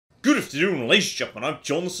Good afternoon, ladies and gentlemen, I'm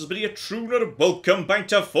John, this has been a true nerd. Welcome back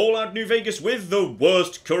to Fallout New Vegas with the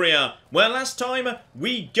Worst Courier, where last time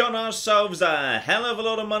we got ourselves a hell of a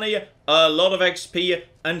lot of money, a lot of XP,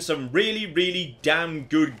 and some really damn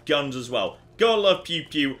good guns as well. Gotta love Pew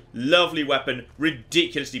Pew, lovely weapon,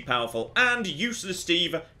 ridiculously powerful, and Useless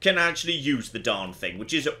Steve can actually use the darn thing,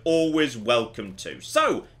 which is always welcome to.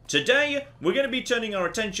 So, today, we're going to be turning our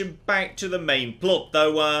attention back to the main plot,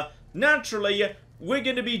 though, naturally, we're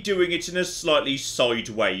going to be doing it in a slightly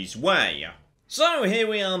sideways way. So here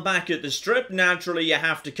we are back at the strip. Naturally you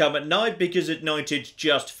have to come at night because at night it's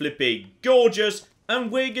just flipping gorgeous.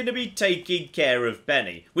 And we're going to be taking care of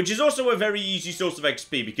Benny, which is also a very easy source of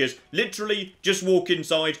XP because literally just walk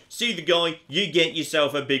inside, see the guy, you get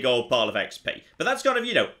yourself a big old pile of XP. But that's kind of,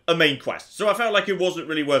 you know, a main quest. So I felt like it wasn't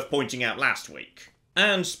really worth pointing out last week.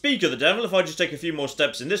 And speak of the devil, if I just take a few more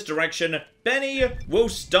steps in this direction, Benny will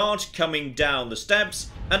start coming down the steps,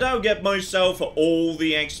 and I'll get myself all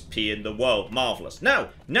the XP in the world. Marvellous. Now,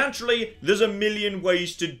 naturally, there's a million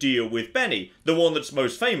ways to deal with Benny. The one that's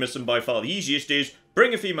most famous and by far the easiest is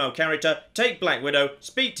bring a female character, take Black Widow,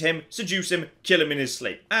 speak to him, seduce him, kill him in his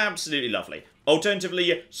sleep. Absolutely lovely.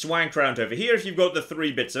 Alternatively, swank around over here if you've got the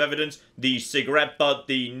 3 bits of evidence, the cigarette butt,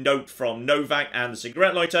 the note from Novak, and the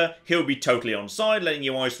cigarette lighter. He'll be totally on side, letting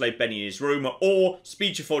you isolate Benny in his room, or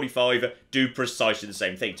Speech of 45, do precisely the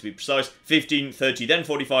same thing. To be precise, 15, 30, then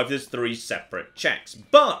 45, there's 3 separate checks.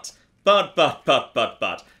 But,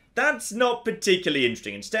 that's not particularly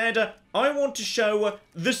interesting. Instead, I want to show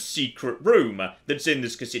the secret room that's in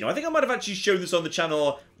this casino. I think I might have actually shown this on the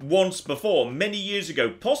channel once before, many years ago,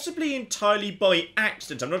 possibly entirely by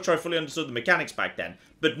accident. I'm not sure I fully understood the mechanics back then.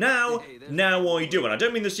 But now I do. And I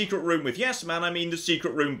don't mean the secret room with Yes Man, I mean the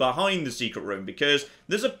secret room behind the secret room, because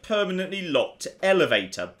there's a permanently locked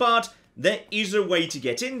elevator. But there is a way to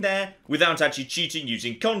get in there without actually cheating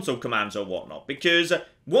using console commands or whatnot, because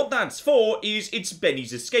what that's for is it's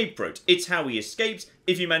Benny's escape route. It's how he escapes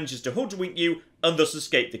if he manages to hoodwink you and thus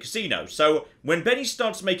escape the casino. So when Benny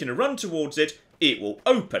starts making a run towards it, it will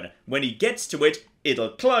open. When he gets to it, it'll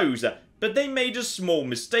close. But they made a small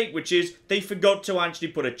mistake, which is they forgot to actually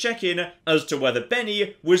put a check in as to whether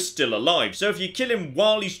Benny was still alive. So if you kill him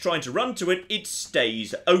while he's trying to run to it, it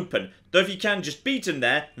stays open. Though if you can just beat him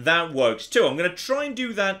there, that works too. I'm going to try and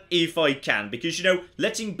do that if I can, because, you know,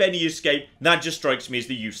 letting Benny escape, that just strikes me as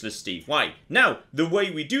the Useless Steve way. Now, the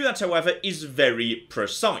way we do that, however, is very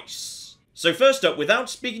precise. So first up, without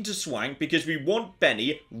speaking to Swank, because we want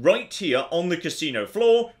Benny right here on the casino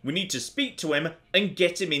floor, we need to speak to him and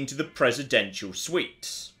get him into the presidential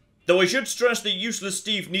suite. Though I should stress that Useless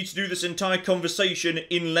Steve needs to do this entire conversation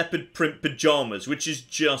in leopard print pajamas, which is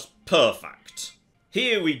just perfect.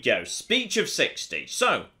 Here we go, speech of 60.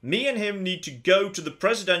 So, me and him need to go to the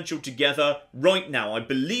presidential together right now. I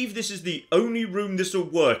believe this is the only room this will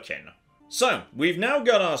work in. So, we've now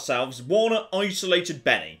got ourselves one isolated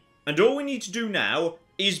Benny. And all we need to do now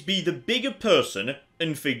is be the bigger person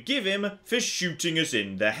and forgive him for shooting us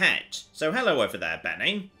in the head. So hello over there,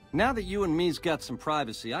 Benny. Now that you and me's got some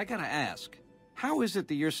privacy, I gotta ask, how is it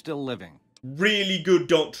that you're still living? Really good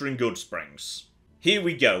doctor in Good Springs. Here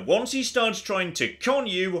we go. Once he starts trying to con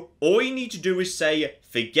you, all you need to do is say,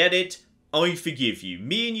 forget it, I forgive you.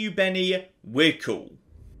 Me and you, Benny, we're cool.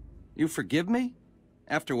 You forgive me?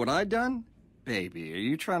 After what I done? Baby, are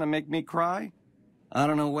you trying to make me cry? I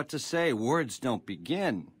don't know what to say. Words don't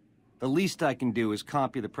begin. The least I can do is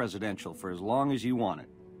copy the presidential for as long as you want it.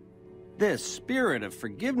 This spirit of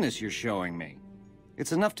forgiveness you're showing me,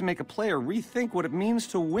 it's enough to make a player rethink what it means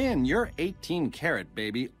to win. You're 18 karat,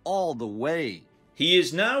 baby, all the way. He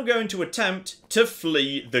is now going to attempt to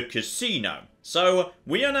flee the casino. So,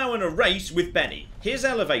 we are now in a race with Benny. His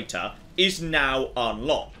elevator is now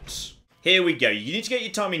unlocked. Here we go. You need to get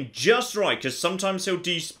your timing just right, because sometimes he'll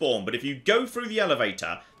despawn. But if you go through the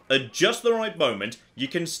elevator at just the right moment, you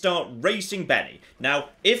can start racing Benny. Now,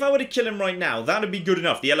 if I were to kill him right now, that would be good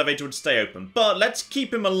enough. The elevator would stay open. But let's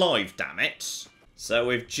keep him alive, damn it. So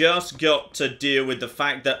we've just got to deal with the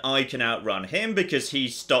fact that I can outrun him because he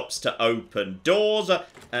stops to open doors.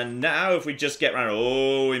 And now if we just get around...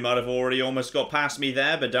 Oh, he might have already almost got past me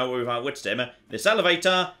there, but don't worry, we've outwitted him. This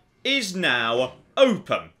elevator is now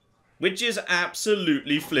open, which is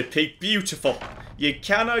absolutely flipping beautiful. You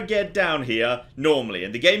cannot get down here normally,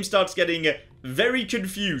 and the game starts getting very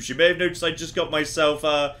confused. You may have noticed I just got myself,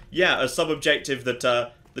 a sub-objective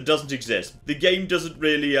that doesn't exist. The game doesn't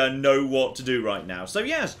really know what to do right now. So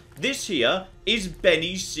yes, this here is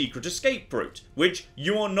Benny's secret escape route, which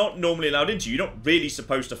you are not normally allowed into. You're not really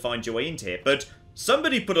supposed to find your way into here, but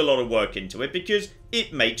Somebody put a lot of work into it because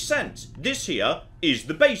it makes sense. This here is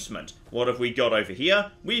the basement. What have we got over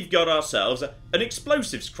here? We've got ourselves an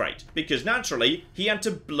explosives crate, because naturally he had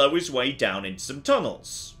to blow his way down into some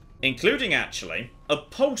tunnels. Including, actually, a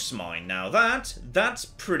pulse mine. Now that's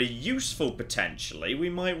pretty useful, potentially. We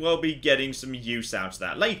might well be getting some use out of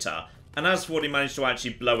that later. And as for what he managed to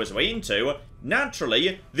actually blow his way into,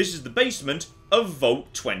 naturally, this is the basement of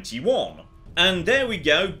Vault 21. And there we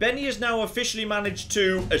go, Benny has now officially managed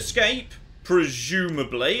to escape,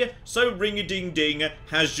 presumably, so ring-a-ding-ding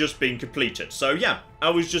has just been completed. So yeah, I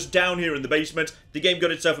was just down here in the basement, the game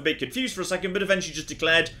got itself a bit confused for a second, but eventually just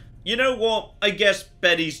declared, you know what, I guess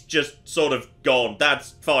Benny's just sort of gone,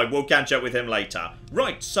 that's fine, we'll catch up with him later.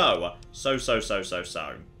 Right, so.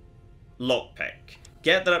 Lockpick.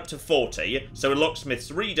 Get that up to 40, so a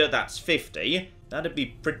locksmith's reader, that's 50. That'd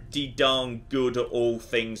be pretty darn good, all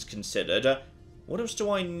things considered. What else do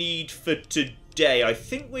I need for today? I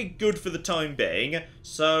think we're good for the time being.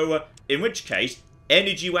 So, in which case,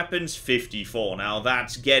 energy weapons 54. Now,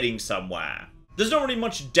 that's getting somewhere. There's not really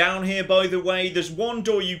much down here, by the way. There's one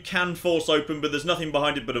door you can force open, but there's nothing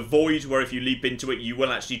behind it but a void, where if you leap into it, you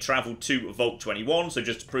will actually travel to Vault 21. So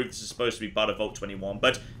just to prove this is supposed to be part of Vault 21.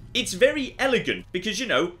 But it's very elegant, because, you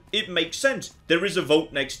know, it makes sense. There is a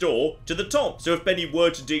vault next door to the top. So if Benny were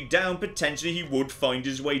to dig down, potentially he would find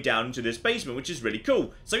his way down into this basement, which is really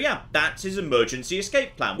cool. So yeah, that's his emergency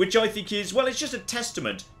escape plan, which I think is, well, it's just a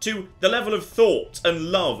testament to the level of thought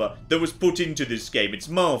and love that was put into this game. It's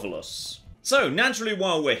marvellous. So, naturally,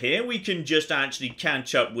 while we're here, we can just actually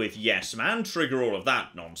catch up with Yes Man, trigger all of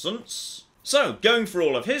that nonsense. So, going for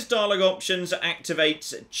all of his dialogue options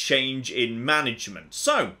activates change in management.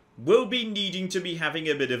 So, we'll be needing to be having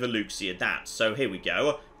a bit of a look-see at that. So, here we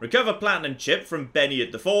go. Recover platinum chip from Benny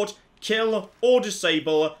at the fort. Kill or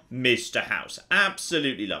disable Mr. House.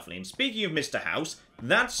 Absolutely lovely. And speaking of Mr. House,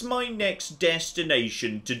 that's my next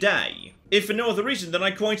destination today. If for no other reason than I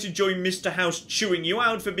quite enjoy Mr. House chewing you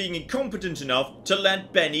out for being incompetent enough to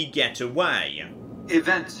let Benny get away.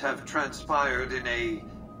 Events have transpired in a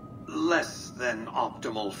less than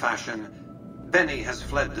optimal fashion. Benny has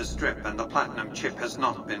fled the strip and the platinum chip has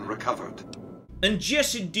not been recovered. And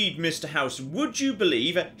yes indeed, Mr. House, would you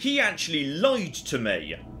believe he actually lied to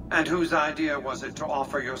me? And whose idea was it to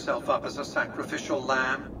offer yourself up as a sacrificial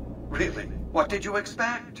lamb? Really? What did you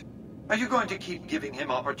expect? Are you going to keep giving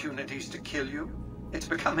him opportunities to kill you? It's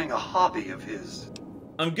becoming a hobby of his.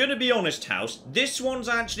 I'm gonna be honest, House, this one's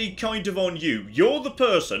actually kind of on you. You're the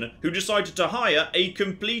person who decided to hire a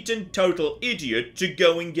complete and total idiot to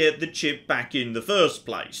go and get the chip back in the first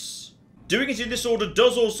place. Doing it in this order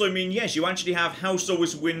does also mean, yes, you actually have House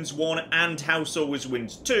Always Wins 1 and House Always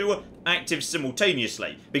Wins 2 active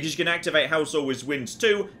simultaneously, because you can activate House Always Wins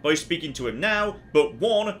 2 by speaking to him now, but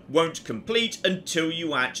 1 won't complete until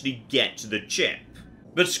you actually get to the chip.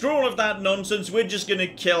 But screw all of that nonsense, we're just gonna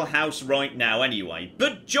kill House right now anyway.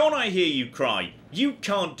 But John, I hear you cry. You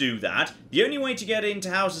can't do that. The only way to get into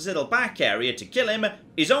House's little back area to kill him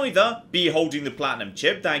is either be holding the platinum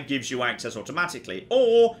chip, that gives you access automatically,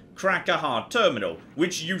 or crack a hard terminal,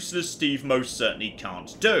 which useless Steve most certainly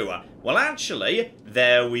can't do. Well, actually,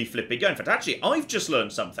 there we flipping go. In fact, actually, I've just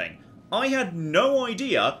learned something. I had no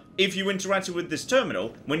idea if you interacted with this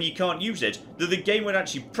terminal when you can't use it, that the game would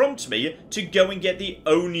actually prompt me to go and get the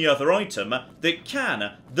only other item that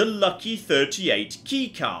can, the Lucky 38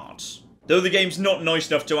 keycard. Though the game's not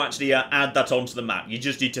nice enough to actually add that onto the map, you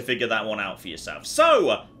just need to figure that one out for yourself.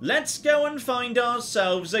 So, let's go and find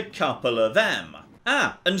ourselves a couple of them.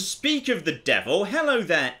 Ah, and speak of the devil, hello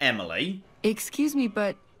there, Emily. Excuse me,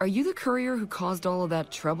 but are you the courier who caused all of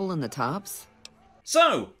that trouble in the tops?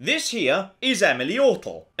 So, this here is Emily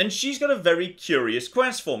Ortle, and she's got a very curious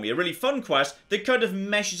quest for me, a really fun quest that kind of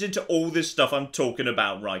meshes into all this stuff I'm talking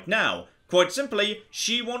about right now. Quite simply,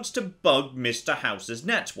 she wants to bug Mr. House's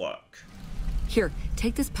network. Here,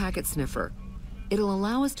 take this packet sniffer. It'll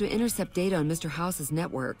allow us to intercept data on Mr. House's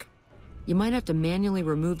network. You might have to manually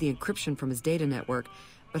remove the encryption from his data network,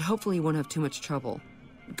 but hopefully you won't have too much trouble.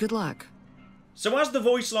 Good luck. So as the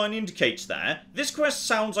voice line indicates there, this quest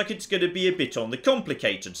sounds like it's going to be a bit on the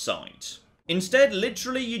complicated side. Instead,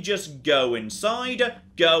 literally you just go inside,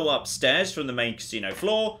 go upstairs from the main casino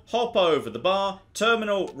floor, hop over the bar,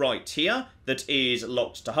 terminal right here that is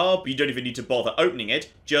locked to hard, but you don't even need to bother opening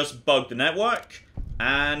it, just bug the network,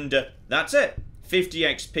 and that's it. 50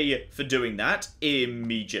 XP for doing that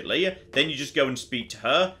immediately, then you just go and speak to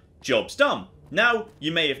her, job's done. Now,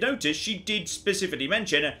 you may have noticed she did specifically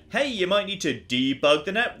mention, hey, you might need to debug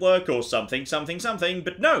the network or something,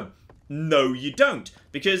 but no. No, you don't,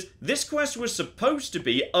 because this quest was supposed to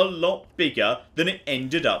be a lot bigger than it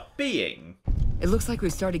ended up being. It looks like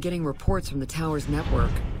we've started getting reports from the tower's network.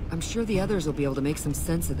 I'm sure the others will be able to make some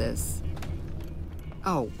sense of this.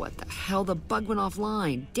 Oh, what the hell? The bug went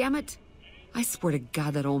offline. Damn it! I swear to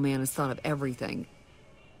God that old man has thought of everything.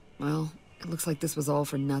 Well, it looks like this was all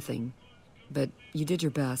for nothing. But you did your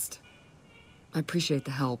best. I appreciate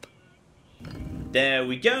the help. There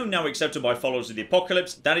we go, now accepted by followers of the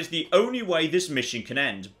apocalypse. That is the only way this mission can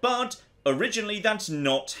end. But originally that's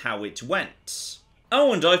not how it went.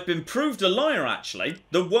 Oh, and I've been proved a liar, actually.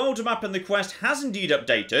 The world map in the quest has indeed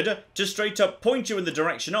updated to straight up point you in the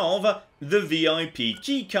direction of the VIP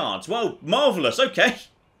keycards. Well, marvellous, okay.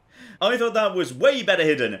 I thought that was way better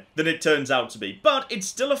hidden than it turns out to be, but it's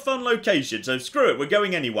still a fun location, so screw it, we're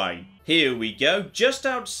going anyway. Here we go, just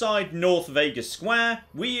outside North Vegas Square,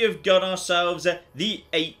 we have got ourselves the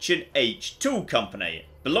H&H Tool Company,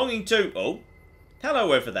 belonging to... oh,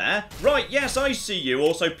 hello over there. Right, yes, I see you.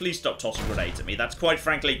 Also, please stop tossing grenades at me. That's quite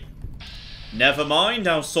frankly... never mind,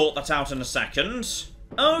 I'll sort that out in a second.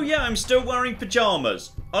 Oh yeah, I'm still wearing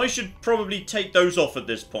pyjamas. I should probably take those off at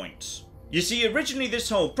this point. You see, originally this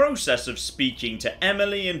whole process of speaking to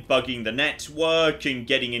Emily and bugging the network and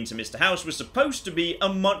getting into Mr. House was supposed to be a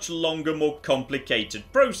much longer, more complicated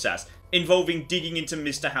process, involving digging into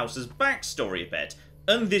Mr. House's backstory a bit.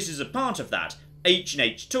 And this is a part of that.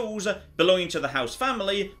 H&H Tools belonging to the House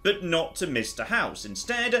family, but not to Mr. House.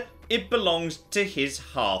 Instead, it belongs to his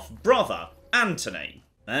half-brother, Anthony.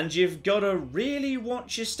 And you've got to really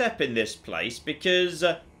watch your step in this place, because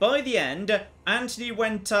by the end, Anthony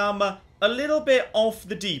went, a little bit off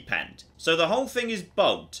the deep end. So the whole thing is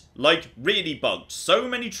bugged. Like, really bugged. So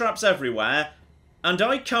many traps everywhere. And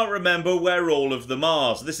I can't remember where all of them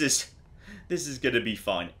are. So this is going to be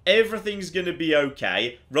fine. Everything's going to be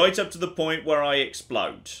okay. Right up to the point where I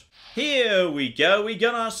explode. Here we go. We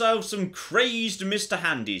got ourselves some crazed Mr.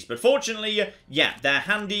 Handies. But fortunately, yeah, they're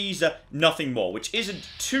handies, nothing more. Which isn't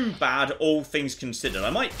too bad, all things considered.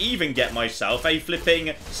 I might even get myself a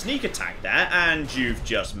flipping sneak attack there. And you've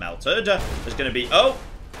just melted. There's going to be... oh,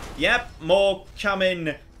 yep, more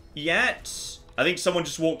coming yet. I think someone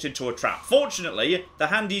just walked into a trap. Fortunately, the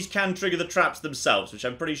handies can trigger the traps themselves, which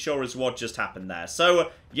I'm pretty sure is what just happened there.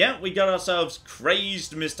 So, yeah, we got ourselves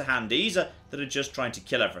crazed Mr. Handies that are just trying to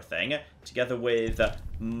kill everything, together with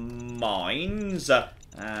mines.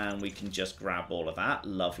 And we can just grab all of that.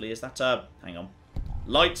 Lovely. Is that, hang on.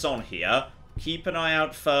 Lights on here. Keep an eye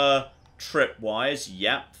out for tripwires.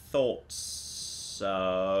 Yep, thought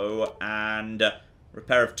so. And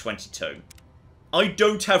repair of 22. I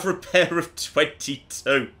don't have repair of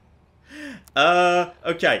 22.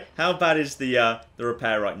 Okay, how bad is the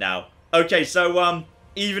repair right now? Okay, so,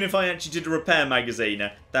 even if I actually did a repair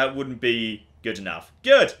magazine, that wouldn't be good enough.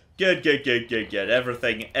 Good. Everything's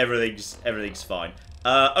fine.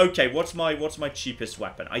 Okay, what's my cheapest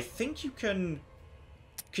weapon? I think you can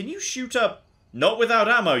you shoot up? Not without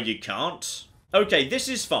ammo, you can't. Okay, this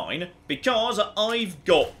is fine, because I've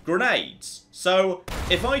got grenades. So,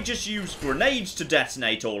 if I just use grenades to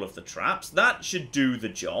detonate all of the traps, that should do the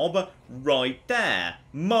job right there.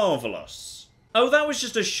 Marvellous. Oh, that was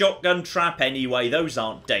just a shotgun trap anyway, those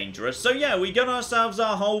aren't dangerous. So yeah, we got ourselves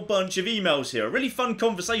a whole bunch of emails here. A really fun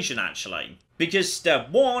conversation, actually. Because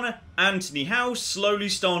step 1, Anthony House slowly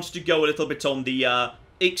started to go a little bit on the,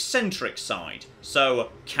 eccentric side.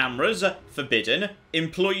 So, cameras forbidden.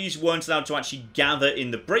 Employees weren't allowed to actually gather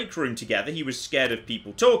in the break room together. He was scared of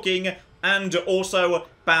people talking. And also,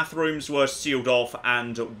 bathrooms were sealed off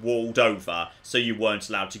and walled over, so you weren't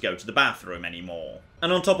allowed to go to the bathroom anymore.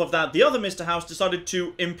 And on top of that, the other Mr. House decided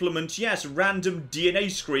to implement, yes, random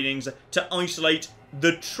DNA screenings to isolate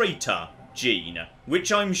the traitor gene,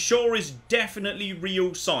 which I'm sure is definitely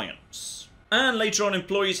real science. And later on,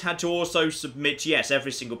 employees had to also submit, yes,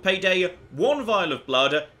 every single payday, 1 vial of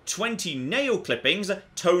blood, 20 nail clippings,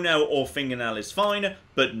 toenail or fingernail is fine,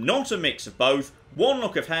 but not a mix of both, 1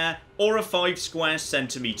 lock of hair, or a 5 square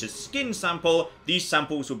centimetres skin sample. These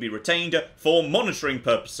samples will be retained for monitoring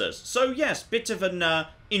purposes. So yes, bit of an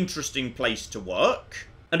interesting place to work.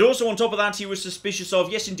 And also on top of that, he was suspicious of,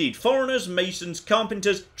 yes indeed, foreigners, masons,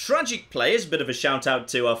 carpenters, tragic players, bit of a shout out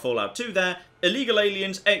to Fallout 2 there, illegal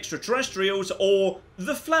aliens, extraterrestrials, or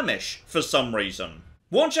the Flemish for some reason.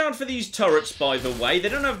 Watch out for these turrets, by the way. They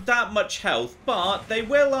don't have that much health, but they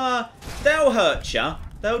will, they'll hurt ya.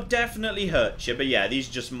 They'll definitely hurt you. But yeah, these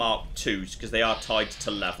are just Mark IIs, because they are tied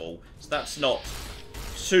to level. So that's not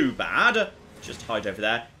too bad. Just hide over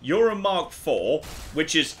there. You're a Mark IV,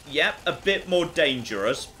 which is, yep, a bit more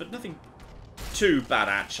dangerous, but nothing too bad,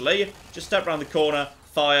 actually. Just step around the corner,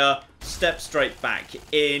 fire, step straight back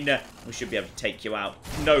in. We should be able to take you out.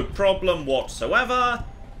 No problem whatsoever.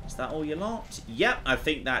 Is that all your lot? Yep, I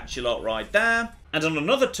think that's your lot right there. And on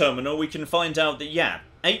another terminal, we can find out that, yeah,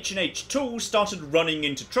 H&H Tools started running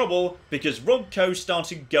into trouble because Robco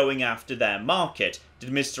started going after their market.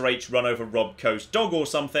 Did Mr. H run over Robco's dog or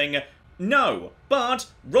something? No, but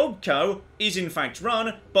Robco is in fact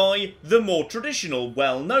run by the more traditional,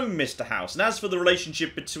 well-known Mr. House. And as for the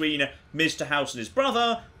relationship between Mr. House and his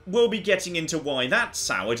brother, we'll be getting into why that's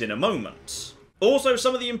soured in a moment. Also,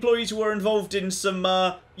 some of the employees were involved in some,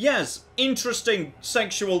 yes, interesting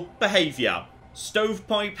sexual behaviour.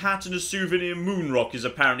 Stovepipe hat and a souvenir moon rock is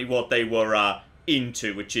apparently what they were,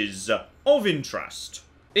 into, which is, of interest.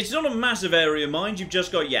 It's not a massive area, mind. You've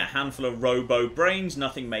just got, yeah, a handful of robo-brains,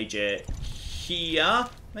 nothing major here.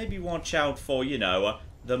 Maybe watch out for, you know,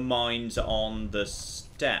 the mines on the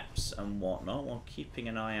steps and whatnot, while keeping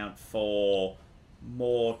an eye out for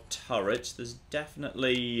more turrets. There's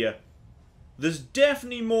definitely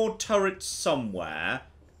more turrets somewhere.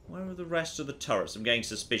 Where are the rest of the turrets? I'm getting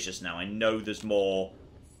suspicious now. I know there's more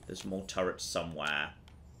turrets somewhere.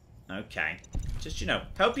 Okay. Just, you know,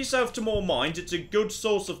 help yourself to more mines. It's a good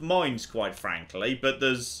source of mines, quite frankly, but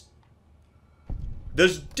there's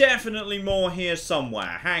definitely more here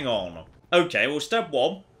somewhere. Hang on. Okay, well, step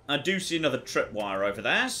one. I do see another tripwire over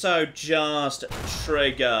there, so just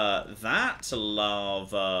trigger that.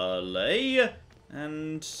 Lovely.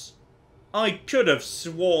 And I could have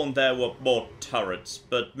sworn there were more turrets,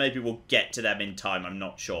 but maybe we'll get to them in time, I'm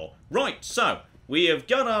not sure. Right, so we have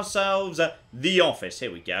got ourselves the office.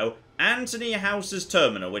 Here we go. Anthony House's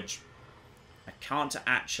terminal, which I can't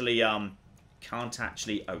actually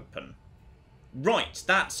open. Right,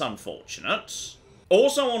 that's unfortunate.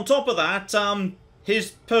 Also, on top of that,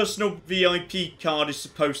 his personal VIP card is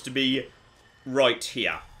supposed to be right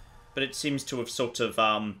here. But it seems to have sort of,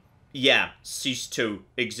 yeah, ceased to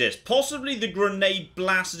exist. Possibly the grenade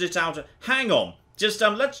blasted it out. Hang on. Just,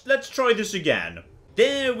 let's try this again.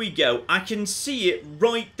 There we go. I can see it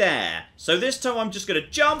right there. So this time I'm just going to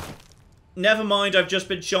jump. Never mind, I've just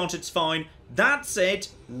been shot. It's fine. That's it.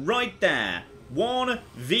 Right there. One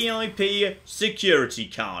VIP security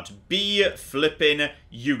card. Be flippin'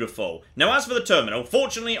 beautiful. Now, as for the terminal,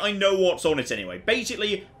 fortunately, I know what's on it anyway.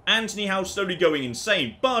 Basically, Anthony House slowly going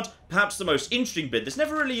insane, but perhaps the most interesting bit that's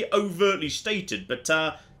never really overtly stated, but,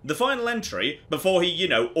 the final entry, before he, you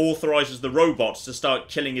know, authorises the robots to start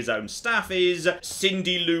killing his own staff is,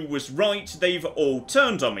 Cindy Lou was right, they've all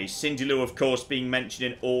turned on me. Cindy Lou, of course, being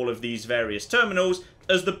mentioned in all of these various terminals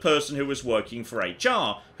as the person who was working for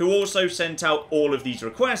HR, who also sent out all of these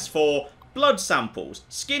requests for blood samples,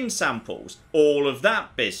 skin samples, all of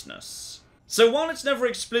that business. So while it's never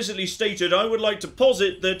explicitly stated, I would like to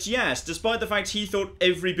posit that, yes, despite the fact he thought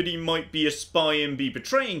everybody might be a spy and be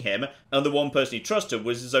betraying him, and the one person he trusted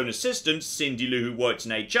was his own assistant, Cindy Lou, who worked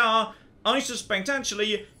in HR, I suspect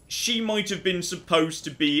actually she might have been supposed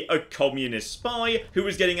to be a communist spy who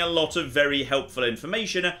was getting a lot of very helpful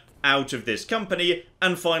information out of this company,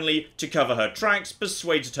 and finally, to cover her tracks,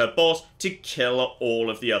 persuaded her boss to kill all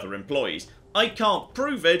of the other employees. I can't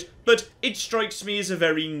prove it, but it strikes me as a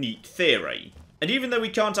very neat theory. And even though we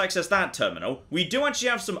can't access that terminal, we do actually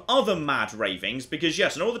have some other mad ravings, because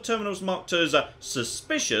yes, in all the terminals marked as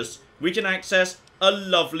suspicious, we can access a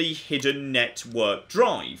lovely hidden network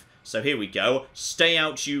drive. So here we go. Stay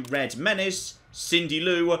out, you red menace. Cindy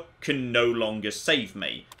Lou can no longer save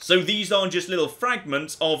me. So these aren't just little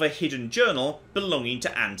fragments of a hidden journal belonging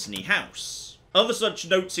to Anthony House. Other such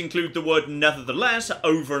notes include the word nevertheless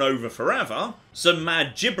over and over forever, some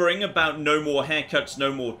mad gibbering about no more haircuts,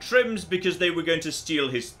 no more trims because they were going to steal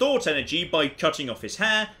his thought energy by cutting off his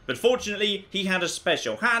hair, but fortunately he had a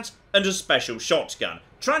special hat and a special shotgun.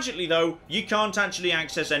 Tragically though, you can't actually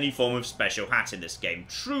access any form of special hat in this game.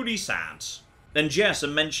 Truly sad. And yes, a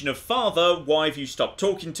mention of father, why have you stopped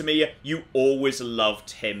talking to me? You always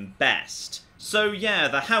loved him best. So yeah,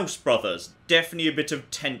 the House brothers, definitely a bit of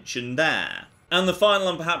tension there. And the final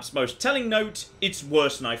and perhaps most telling note, it's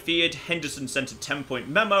worse than I feared. Henderson sent a 10-point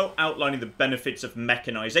memo outlining the benefits of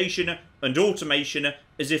mechanization and automation,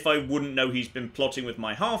 as if I wouldn't know he's been plotting with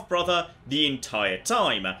my half-brother the entire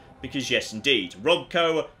time. Because yes indeed,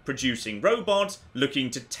 Robco producing robots looking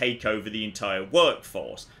to take over the entire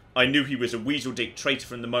workforce. I knew he was a weasel dick traitor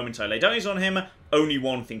from the moment I laid eyes on him. Only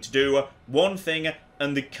one thing to do, one thing,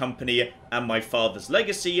 and the company and my father's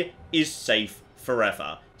legacy is safe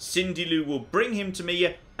forever. Cindy Lou will bring him to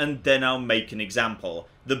me, and then I'll make an example.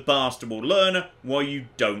 The bastard will learn why you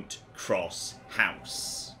don't cross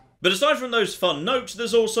house. But aside from those fun notes,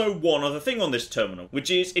 there's also one other thing on this terminal,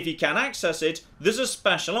 which is if you can access it, there's a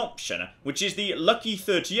special option, which is the Lucky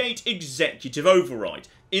 38 Executive Override.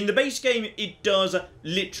 In the base game, it does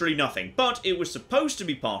literally nothing, but it was supposed to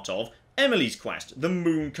be part of Emily's quest, The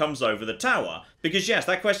Moon Comes Over the Tower. Because yes,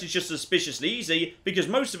 that quest is just suspiciously easy, because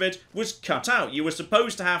most of it was cut out. You were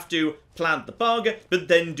supposed to have to plant the bug, but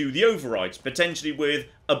then do the overrides, potentially with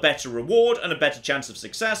a better reward and a better chance of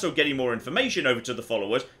success, or getting more information over to the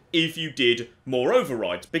followers if you did more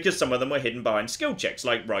overrides, because some of them were hidden behind skill checks,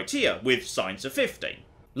 like right here, with Science of 50.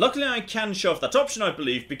 Luckily, I can show off that option, I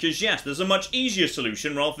believe, because yes, there's a much easier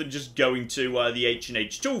solution rather than just going to the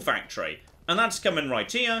H&H Tool Factory. And that's coming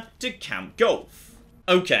right here to Camp Golf.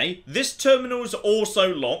 Okay, this terminal's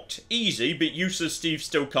also locked, easy, but useless Steve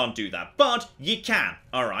still can't do that. But you can,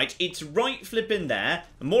 alright, it's right flipping there.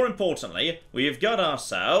 And more importantly, we have got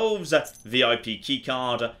ourselves VIP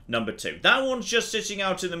keycard number 2. That one's just sitting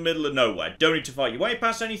out in the middle of nowhere. Don't need to fight your way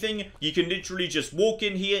past anything. You can literally just walk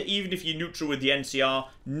in here, even if you're neutral with the NCR.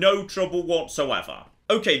 No trouble whatsoever.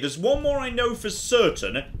 Okay, there's one more I know for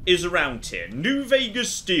certain is around here. New Vegas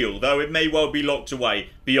Steel, though it may well be locked away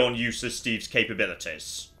beyond Useless Steve's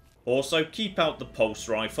capabilities. Also, keep out the pulse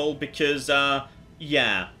rifle because,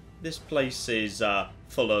 yeah, this place is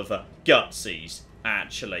full of gutsies,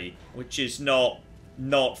 actually, which is not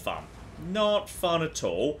fun. Not fun at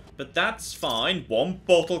all, but that's fine. One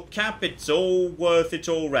bottle cap, it's all worth it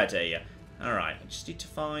already. Alright, I just need to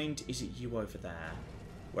find, is it you over there?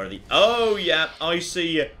 Where are the... Oh, yeah, I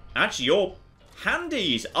see. Actually, you're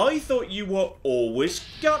handies. I thought you were always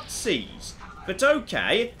gutsies. But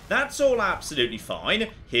okay, that's all absolutely fine.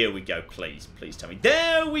 Here we go, please. Please tell me.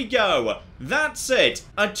 There we go. That's it.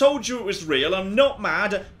 I told you it was real. I'm not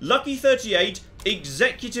mad. Lucky 38,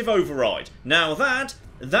 Executive Override. Now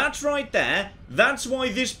that right there, that's why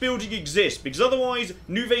this building exists. Because otherwise,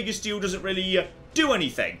 New Vegas Steel doesn't really... do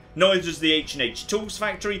anything. Neither does the H&H Tools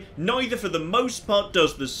Factory, neither for the most part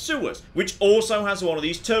does the sewers, which also has one of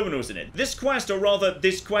these terminals in it. This quest, or rather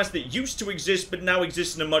this quest that used to exist but now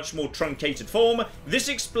exists in a much more truncated form, this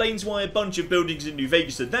explains why a bunch of buildings in New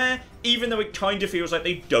Vegas are there, even though it kind of feels like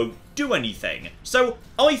they don't do anything. So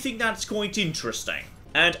I think that's quite interesting.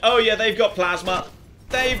 And oh yeah, they've got plasma.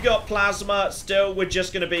 They've got plasma. Still, we're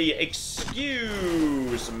just going to be,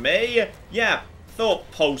 excuse me. Yeah.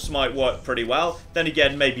 Thought pulse might work pretty well. Then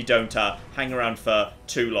again, maybe don't hang around for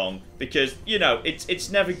too long. Because, you know,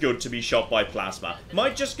 it's never good to be shot by plasma.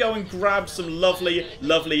 Might just go and grab some lovely,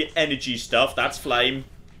 lovely energy stuff. That's flame.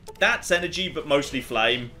 That's energy, but mostly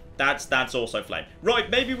flame. That's also flame.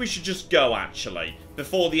 Right, maybe we should just go, actually.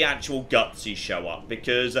 Before the actual gutsies show up.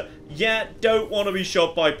 Because, yeah, don't want to be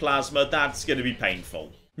shot by plasma. That's going to be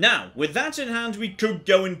painful. Now, with that in hand, we could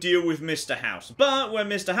go and deal with Mr. House. But when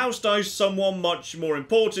Mr. House dies, someone much more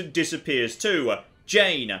important disappears too.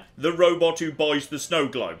 Jane, the robot who buys the snow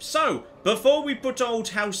globes. So, before we put old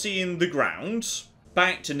Housey in the ground,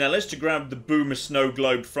 back to Nellis to grab the Boomer snow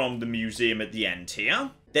globe from the museum at the end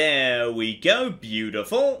here. There we go,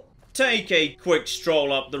 beautiful. Take a quick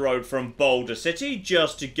stroll up the road from Boulder City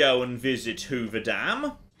just to go and visit Hoover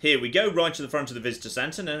Dam. Here we go, right to the front of the visitor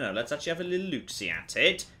centre. No, let's actually have a little look-see at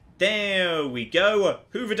it. There we go,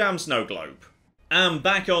 Hoover Dam snow globe. And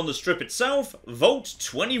back on the strip itself, Vault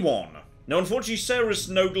 21. Now, unfortunately, Sarah's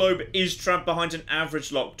snow globe is trapped behind an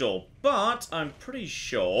average locked door, but I'm pretty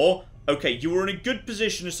sure... Okay, you were in a good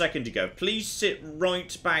position a second ago. Please sit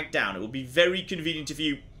right back down. It will be very convenient if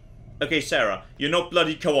you... Okay, Sarah, you're not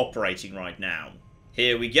bloody cooperating right now.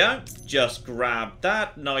 Here we go. Just grab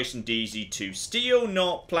that. Nice and easy to steal.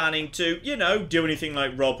 Not planning to, you know, do anything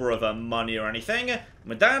like rob her of her money or anything.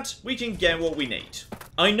 With that, we can get what we need.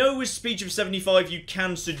 I know with Speech of 75 you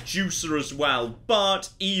can seduce her as well, but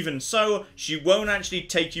even so, she won't actually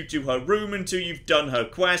take you to her room until you've done her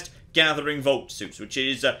quest, gathering vault suits, which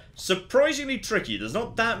is surprisingly tricky. There's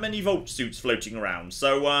not that many vault suits floating around,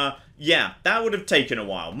 so yeah, that would have taken a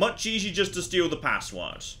while. Much easier just to steal the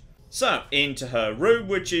password. So, into her room,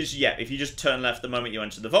 which is, yeah, if you just turn left the moment you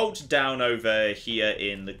enter the vault, down over here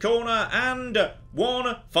in the corner, and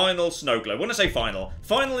one final snow globe. When I say final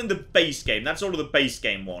in the base game, that's all of the base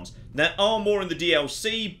game ones. There are more in the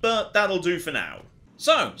DLC, but that'll do for now.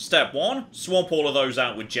 So, step 1, swap all of those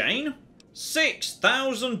out with Jane.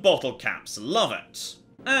 6,000 bottle caps, love it.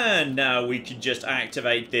 And now we can just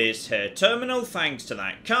activate this here terminal thanks to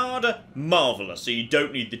that card. Marvellous. So you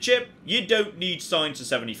don't need the chip, you don't need Science of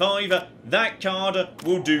 75. That card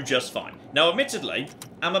will do just fine. Now, admittedly,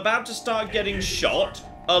 I'm about to start getting shot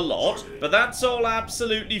a lot, but that's all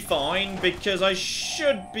absolutely fine because I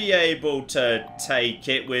should be able to take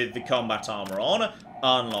it with the combat armor on.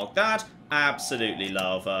 Unlock that. absolutely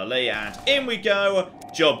lovely. And in we go.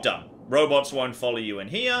 Job done. Robots won't follow you in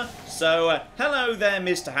here. So, hello there,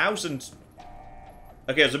 Mr. House. And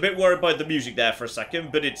okay, I was a bit worried by the music there for a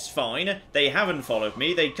second, but it's fine. They haven't followed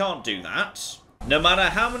me. They can't do that. No matter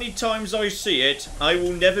how many times I see it, I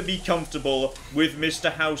will never be comfortable with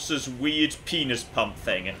Mr. House's weird penis pump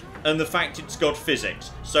thing. And the fact it's got physics.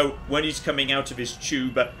 So when he's coming out of his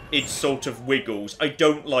tube, it sort of wiggles. I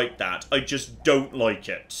don't like that. I just don't like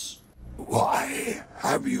it. Why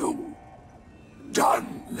have you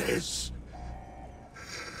done this?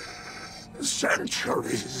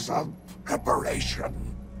 Centuries of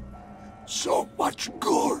preparation. So much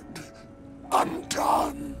good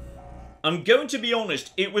undone. I'm going to be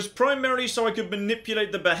honest, it was primarily so I could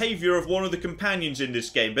manipulate the behaviour of one of the companions in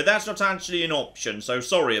this game, but that's not actually an option, so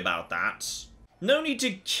sorry about that. No need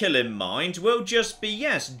to kill him, mind. We'll just be,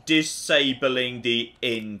 yes, disabling the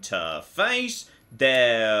interface.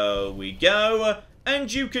 There we go.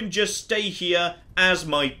 And you can just stay here as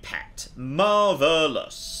my pet.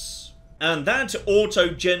 Marvellous. And that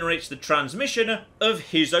auto-generates the transmission of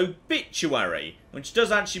his obituary, which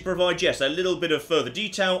does actually provide, yes, a little bit of further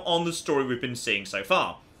detail on the story we've been seeing so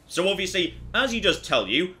far. So obviously, as he does tell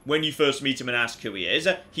you, when you first meet him and ask who he is,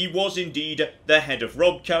 he was indeed the head of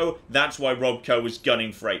Robco. That's why Robco was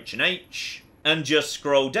gunning for H&H. And just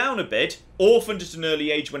scroll down a bit, orphaned at an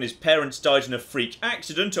early age when his parents died in a freak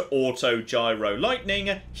accident, auto-gyro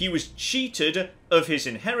lightning, he was cheated of his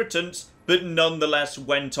inheritance, but nonetheless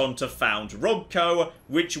went on to found Robco,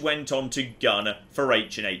 which went on to gun for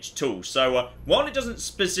H&H Tools. So, while it doesn't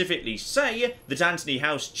specifically say that Anthony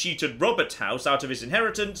House cheated Robert House out of his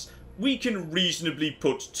inheritance, we can reasonably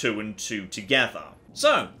put 2 and 2 together.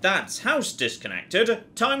 So, that's House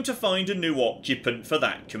disconnected. Time to find a new occupant for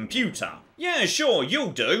that computer. Yeah, sure,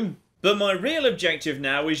 you'll do. But my real objective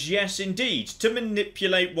now is, yes indeed, to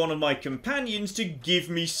manipulate one of my companions to give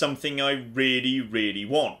me something I really, really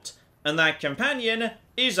want. And that companion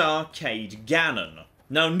is Arcade Gannon.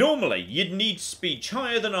 Now normally, you'd need speech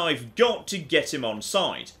higher than I've got to get him on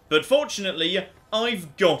side, but fortunately,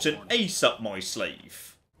 I've got an ace up my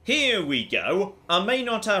sleeve. Here we go. I may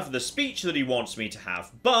not have the speech that he wants me to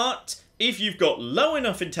have, but if you've got low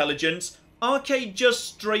enough intelligence, Arcade just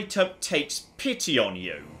straight up takes pity on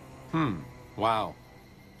you. Wow.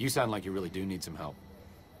 You sound like you really do need some help.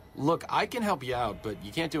 Look, I can help you out, but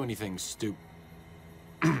you can't do anything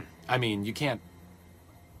I mean, you can't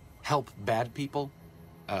help bad people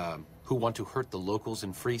who want to hurt the locals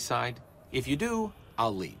in Freeside. If you do,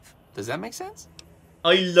 I'll leave. Does that make sense?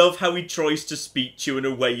 I love how he tries to speak to you in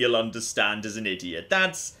a way you'll understand as an idiot.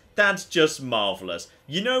 That's just marvellous.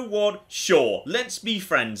 You know what? Sure, let's be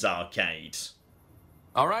friends, Arcade.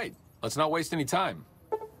 Alright, let's not waste any time.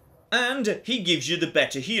 And he gives you the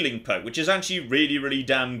better healing perk, which is actually really, really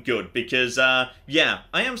damn good, because, yeah,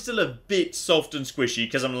 I am still a bit soft and squishy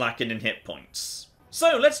because I'm lacking in hit points.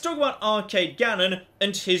 So, let's talk about Arcade Gannon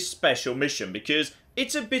and his special mission, because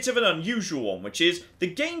it's a bit of an unusual one, which is the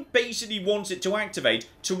game basically wants it to activate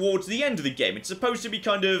towards the end of the game. It's supposed to be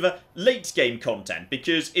kind of late game content,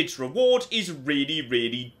 because its reward is really,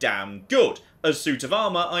 really damn good. A suit of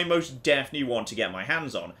armour I most definitely want to get my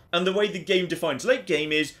hands on. And the way the game defines late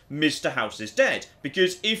game is Mr. House is dead,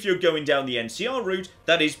 because if you're going down the NCR route,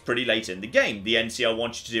 that is pretty late in the game. The NCR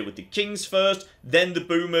wants you to deal with the Kings first, then the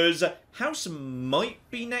Boomers. House might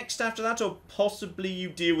be next after that, or possibly you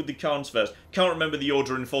deal with the Khans first. Can't remember the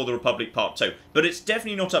order in For the Republic Part 2, but it's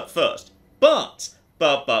definitely not up first. But,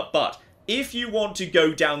 if you want to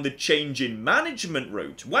go down the change in management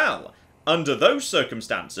route, well, under those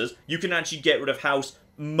circumstances, you can actually get rid of House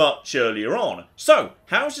much earlier on. So,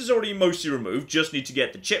 House is already mostly removed, just need to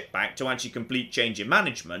get the chip back to actually complete change in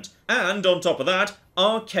management, and on top of that,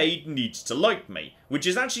 Arcade needs to like me, which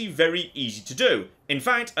is actually very easy to do. In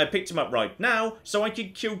fact, I picked him up right now, so I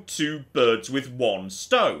could kill 2 birds with 1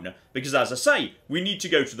 stone, because as I say, we need to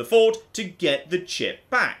go to the fort to get the chip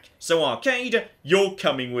back. So Arcade, you're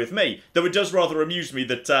coming with me. Though it does rather amuse me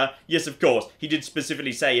that, yes of course, he did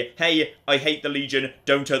specifically say, hey, I hate the Legion,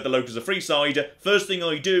 don't hurt the locals of Freeside. First thing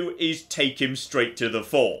I do is take him straight to the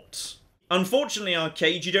fort. Unfortunately,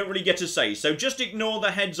 Arcade, you don't really get a say, so just ignore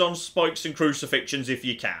the heads on spikes and crucifixions if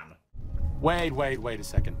you can. Wait a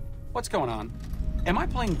second. What's going on? Am I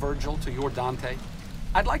playing Virgil to your Dante?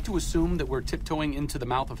 I'd like to assume that we're tiptoeing into the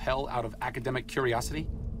mouth of hell out of academic curiosity,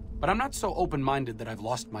 but I'm not so open-minded that I've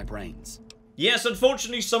lost my brains. Yes,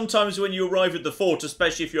 unfortunately, sometimes when you arrive at the fort,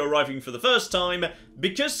 especially if you're arriving for the first time,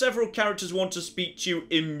 because several characters want to speak to you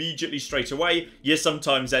immediately straight away, you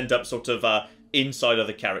sometimes end up sort of, inside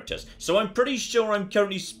other characters. So I'm pretty sure I'm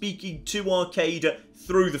currently speaking to Arcade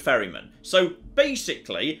through the ferryman. So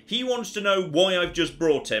basically, he wants to know why I've just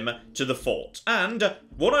brought him to the fort. And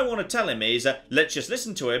what I want to tell him is, let's just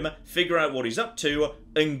listen to him, figure out what he's up to,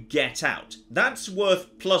 and get out. That's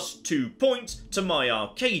worth +2 points to my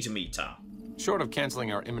Arcade meter. Short of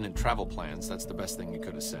canceling our imminent travel plans, that's the best thing you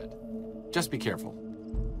could have said. Just be careful.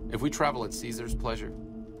 If we travel at Caesar's pleasure,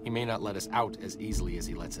 he may not let us out as easily as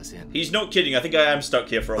he lets us in. He's not kidding. I think I am stuck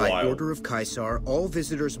here for a while. By order of Caesar, all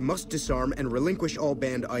visitors must disarm and relinquish all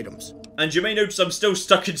banned items. And you may notice I'm still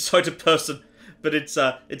stuck inside a person, but it's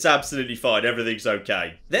absolutely fine. Everything's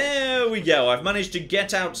okay. There we go. I've managed to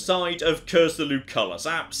get outside of Curse the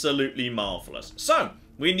Lucullus. Absolutely marvellous. So,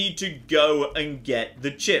 we need to go and get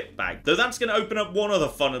the chip back. Though that's going to open up one other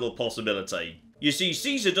fun little possibility. You see,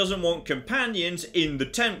 Caesar doesn't want companions in the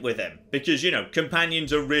tent with him. Because, you know,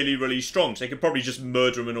 companions are really, really strong. So they could probably just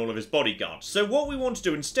murder him and all of his bodyguards. So what we want to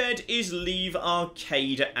do instead is leave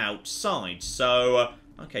Arcade outside. So,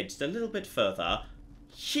 okay, just a little bit further.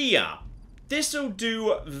 Here. This'll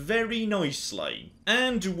do very nicely.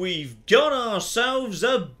 And we've got ourselves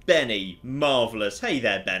a Benny. Marvellous. Hey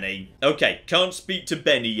there, Benny. Okay, can't speak to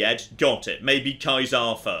Benny yet. Got it. Maybe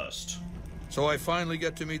Caesar first. So I finally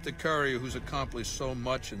get to meet the courier who's accomplished so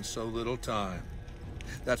much in so little time.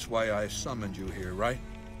 That's why I summoned you here, right?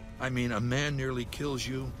 I mean, a man nearly kills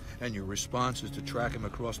you, and your response is to track him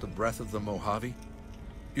across the breadth of the Mojave?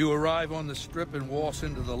 You arrive on the strip and waltz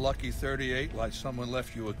into the Lucky 38 like someone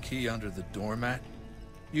left you a key under the doormat?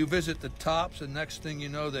 You visit the tops, and next thing you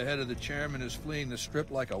know, the head of the chairman is fleeing the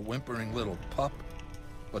strip like a whimpering little pup?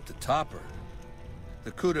 But the topper,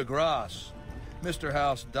 the coup de grace, Mr.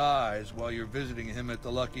 House dies while you're visiting him at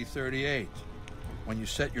the Lucky 38. When you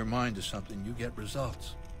set your mind to something, you get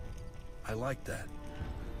results. I like that.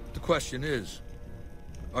 The question is,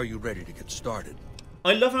 are you ready to get started?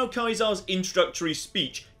 I love how Caesar's introductory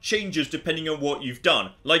speech changes depending on what you've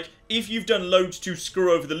done. Like, if you've done loads to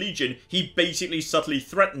screw over the Legion, he basically subtly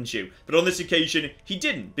threatens you. But on this occasion, he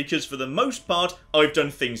didn't, because for the most part, I've done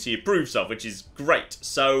things he approves of, which is great.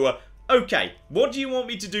 So, okay, what do you want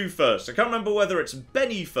me to do first? I can't remember whether it's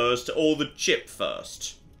Benny first or the chip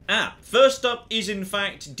first. First up is in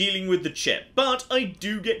fact dealing with the chip, but I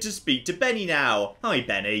do get to speak to Benny now. Hi,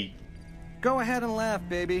 Benny. Go ahead and laugh,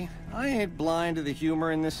 baby. I ain't blind to the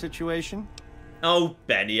humor in this situation. Oh,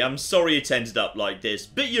 Benny, I'm sorry it ended up like this,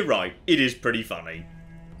 but you're right, it is pretty funny.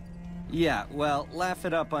 Yeah, well, laugh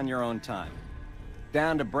it up on your own time.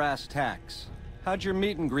 Down to brass tacks. How'd your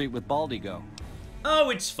meet and greet with Baldy go? Oh,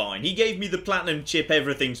 it's fine. He gave me the platinum chip.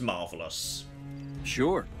 Everything's marvellous.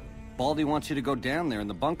 Sure. Baldy wants you to go down there in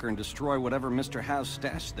the bunker and destroy whatever Mr. House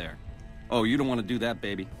stashed there. Oh, you don't want to do that,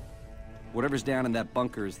 baby. Whatever's down in that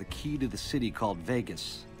bunker is the key to the city called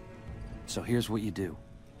Vegas. So here's what you do.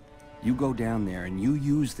 You go down there and you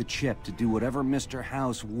use the chip to do whatever Mr.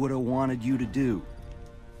 House would have wanted you to do.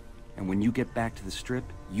 And when you get back to the strip,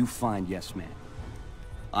 you find Yes Man.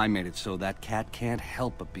 I made it so that cat can't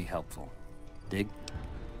help but be helpful. Dig?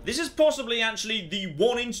 This is possibly actually the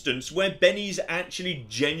one instance where Benny's actually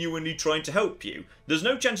genuinely trying to help you. There's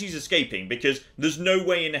no chance he's escaping, because there's no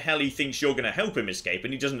way in hell he thinks you're going to help him escape,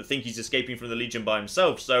 and he doesn't think he's escaping from the Legion by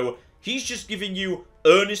himself, so he's just giving you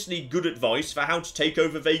earnestly good advice for how to take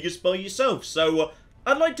over Vegas by yourself. So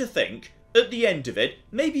I'd like to think, at the end of it,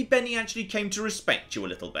 maybe Benny actually came to respect you a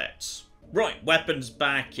little bit. Right, weapons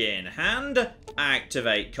back in hand,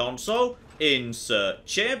 activate console, insert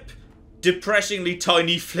chip. Depressingly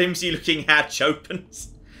tiny, flimsy-looking hatch opens.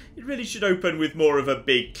 It really should open with more of a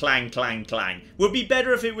big clang, clang, clang. Would be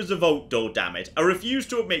better if it was a vault door, damn it. I refuse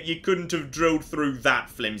to admit you couldn't have drilled through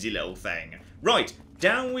that flimsy little thing. Right,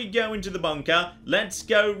 down we go into the bunker. Let's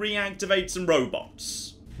go reactivate some robots.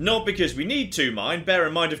 Not because we need to, mind. Bear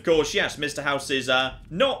in mind, of course, yes, Mr. House is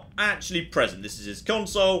not actually present. This is his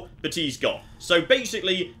console, but he's gone. So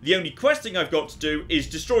basically, the only questing I've got to do is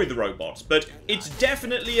destroy the robots. But it's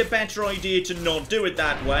definitely a better idea to not do it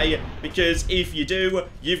that way, because if you do,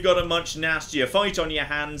 you've got a much nastier fight on your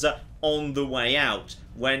hands on the way out.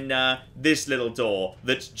 When this little door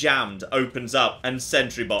that's jammed opens up and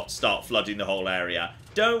sentry bots start flooding the whole area.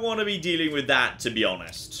 Don't want to be dealing with that, to be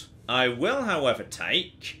honest. I will, however,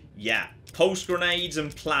 take, pulse grenades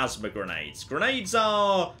and plasma grenades. Grenades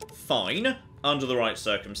are fine, under the right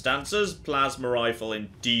circumstances. Plasma rifle in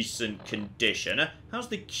decent condition. How's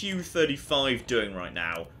the Q-35 doing right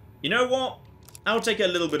now? You know what? I'll take a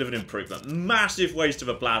little bit of an improvement. Massive waste of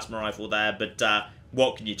a plasma rifle there, but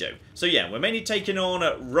what can you do? So yeah, we're mainly taking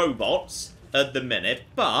on robots at the minute,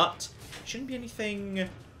 but shouldn't be anything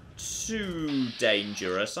too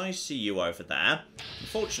dangerous. I see you over there.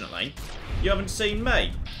 Unfortunately, you haven't seen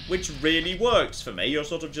me. Which really works for me. You're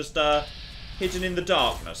sort of just hidden in the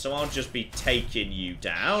darkness, so I'll just be taking you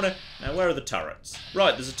down. Now, where are the turrets?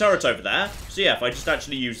 Right, there's a turret over there. So yeah, if I just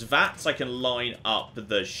actually use VATS, I can line up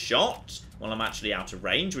the shot while I'm actually out of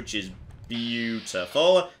range, which is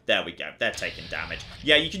beautiful. There we go. They're taking damage.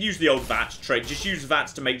 Yeah, you can use the old VATS trick. Just use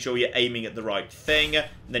VATS to make sure you're aiming at the right thing, and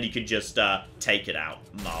then you can just take it out.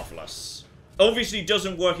 Marvelous. Obviously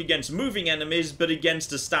doesn't work against moving enemies, but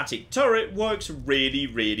against a static turret works really,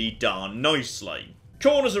 really darn nicely.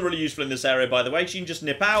 Corners are really useful in this area, by the way. So you can just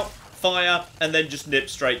nip out, fire, and then just nip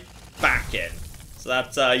straight back in. So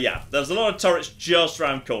that's, yeah, there's a lot of turrets just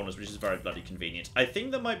around corners, which is very bloody convenient. I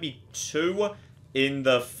think there might be 2 in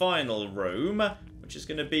the final room, which is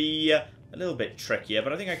going to be a little bit trickier,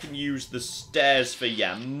 but I think I can use the stairs for,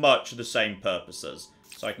 yeah, much the same purposes.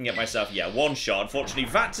 So I can get myself, yeah, 1 shot. Unfortunately,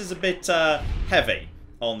 VATS is a bit heavy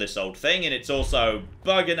on this old thing, and it's also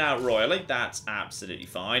bugging out royally. That's absolutely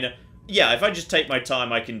fine. Yeah, if I just take my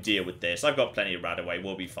time, I can deal with this. I've got plenty of Radaway,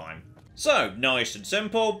 we'll be fine. So, nice and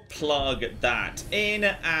simple, plug that in,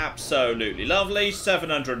 absolutely lovely,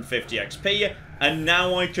 750 XP, and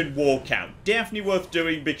now I can walk out. Definitely worth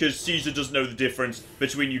doing because Caesar doesn't know the difference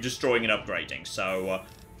between you destroying and upgrading, so,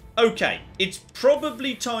 okay, it's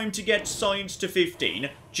probably time to get science to 15,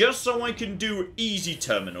 just so I can do easy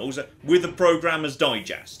terminals with the Programmer's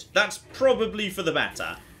Digest. That's probably for the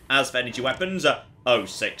better. As for energy weapons,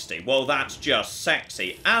 060. Well, that's just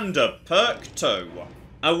sexy, and a perk too.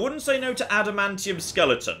 I wouldn't say no to Adamantium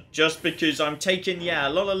Skeleton, just because I'm taking, yeah,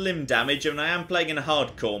 a lot of limb damage and I am playing in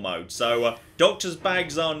hardcore mode, so Doctor's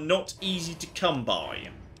Bags are not easy to come by.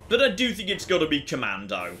 But I do think it's got to be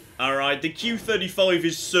Commando. Alright, the Q35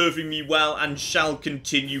 is serving me well and shall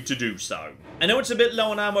continue to do so. I know it's a bit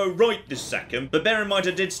low on ammo right this second, but bear in mind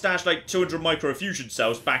I did stash like 200 microfusion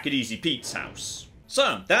cells back at Easy Pete's house.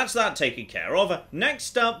 So, that's that taken care of.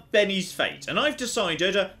 Next up, Benny's fate. And I've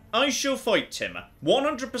decided I shall fight him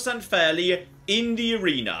 100% fairly in the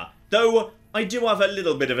arena. Though, I do have a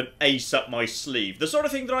little bit of an ace up my sleeve. The sort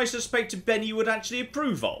of thing that I suspect Benny would actually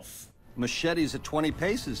approve of. Machetes at 20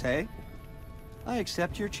 paces, hey? I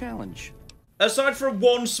accept your challenge. Aside from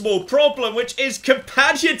one small problem, which is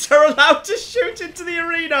companions are allowed to shoot into the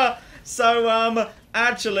arena. So,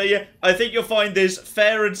 actually, I think you'll find this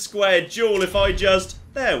fair and square duel if I just...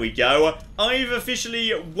 There we go. I've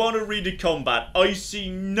officially won arena combat. I see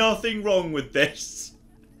nothing wrong with this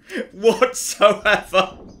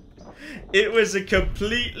whatsoever. It was a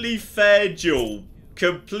completely fair duel.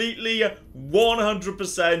 Completely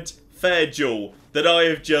 100% fair duel that I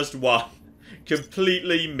have just won.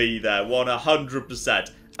 Completely me there,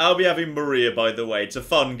 100%. I'll be having Maria, by the way. It's a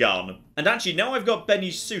fun gun. And actually, now I've got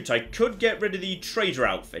Benny's suit, I could get rid of the trader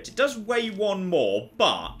outfit. It does weigh 1 more,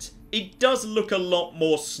 but it does look a lot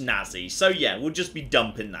more snazzy. So yeah, we'll just be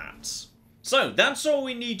dumping that. So, that's all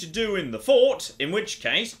we need to do in the fort, in which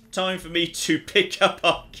case, time for me to pick up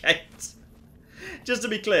Arcade. Just to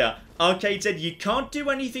be clear, Arcade said you can't do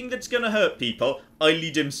anything that's going to hurt people. I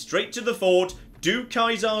lead him straight to the fort, do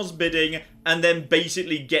Kaisar's bidding, and then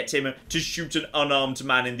basically get him to shoot an unarmed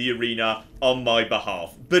man in the arena on my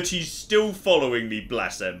behalf. But he's still following me,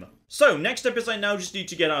 bless him. So, next up is I now just need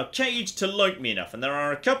to get Arcade to like me enough, and there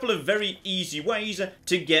are a couple of very easy ways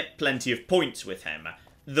to get plenty of points with him.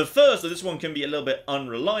 The first, and this one can be a little bit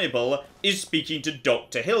unreliable, is speaking to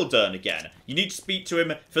Dr. Hildern again. You need to speak to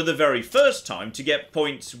him for the very first time to get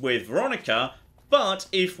points with Veronica, but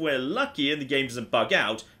if we're lucky and the game doesn't bug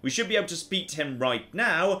out, we should be able to speak to him right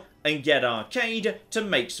now and get Arcade to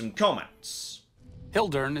make some comments.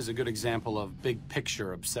 Hildern is a good example of big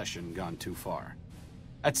picture obsession gone too far.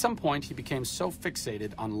 At some point, he became so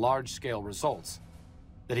fixated on large-scale results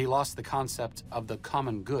that he lost the concept of the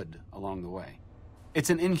common good along the way. It's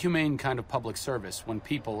an inhumane kind of public service when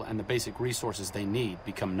people and the basic resources they need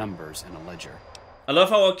become numbers in a ledger. I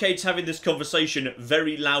love how Arcade's having this conversation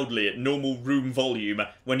very loudly at normal room volume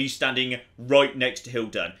when he's standing right next to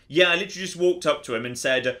Hildern. Yeah, I literally just walked up to him and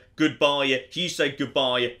said goodbye, he said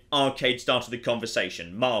goodbye, Arcade started the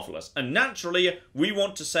conversation. Marvellous. And naturally, we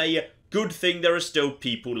want to say, good thing there are still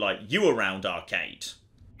people like you around, Arcade.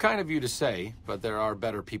 Kind of you to say, but there are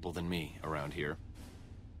better people than me around here.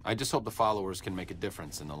 I just hope the followers can make a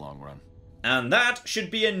difference in the long run. And that should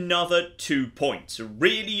be another 2 points.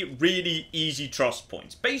 Really, really easy trust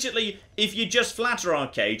points. Basically, if you just flatter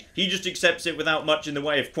Arcade, he just accepts it without much in the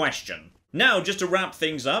way of question. Now, just to wrap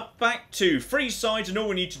things up, back to Freeside, and all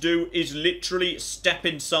we need to do is literally step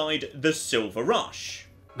inside the Silver Rush.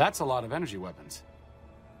 That's a lot of energy weapons.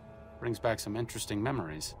 Brings back some interesting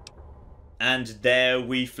memories. And there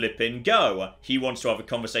we flippin' go. He wants to have a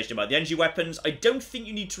conversation about the energy weapons. I don't think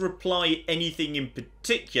you need to reply anything in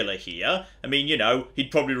particular here. I mean, you know, he'd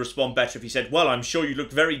probably respond better if he said, well, I'm sure you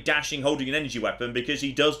look very dashing holding an energy weapon, because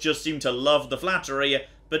he does just seem to love the flattery.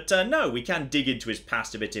 But no, we can dig into his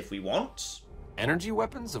past a bit if we want. Energy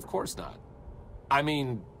weapons? Of course not. I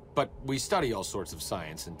mean, but we study all sorts of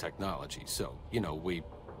science and technology, so, you know,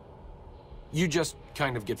 you just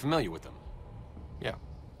kind of get familiar with them. Yeah.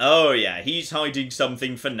 Oh yeah, he's hiding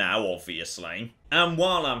something for now, obviously. And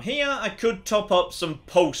while I'm here, I could top up some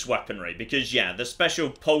pulse weaponry, because yeah, the special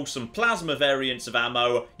pulse and plasma variants of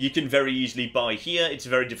ammo you can very easily buy here. It's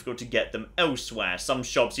very difficult to get them elsewhere. Some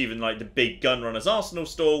shops, even like the big Gunrunner's Arsenal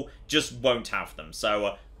stall, just won't have them.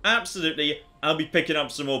 So absolutely, I'll be picking up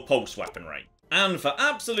some more pulse weaponry. And for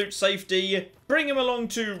absolute safety, bring him along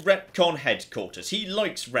to Retcon headquarters. He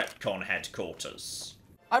likes Retcon headquarters.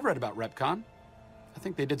 I've read about Retcon. I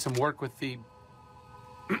think they did some work with the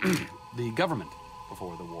the government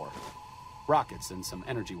before the war. Rockets and some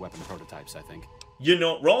energy weapon prototypes, I think. You're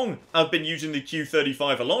not wrong. I've been using the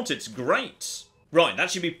Q-35 a lot. It's great. Right, that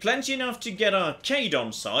should be plenty enough to get Arcade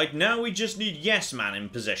on side. Now we just need Yes Man in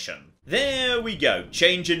position. There we go.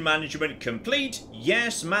 Change in management complete.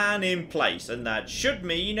 Yes Man in place. And that should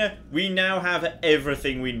mean we now have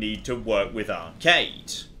everything we need to work with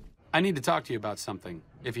Arcade. I need to talk to you about something,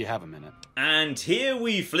 if you have a minute. And here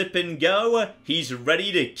we flippin' go. He's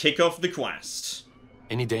ready to kick off the quest.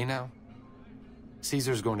 Any day now?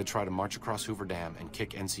 Caesar's going to try to march across Hoover Dam and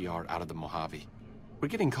kick NCR out of the Mojave. We're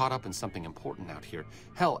getting caught up in something important out here.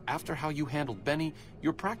 Hell, after how you handled Benny,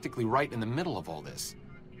 you're practically right in the middle of all this.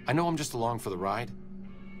 I know I'm just along for the ride,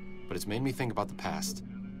 but it's made me think about the past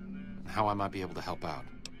and how I might be able to help out.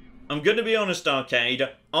 I'm gonna be honest, Arcade.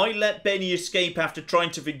 I let Benny escape after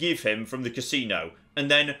trying to forgive him from the casino. And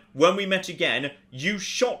then, when we met again, you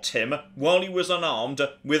shot him while he was unarmed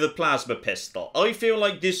with a plasma pistol. I feel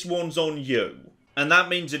like this one's on you. And that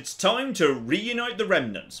means it's time to reunite the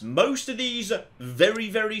remnants. Most of these very,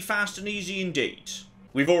 very fast and easy indeed.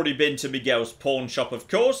 We've already been to Miguel's pawn shop, of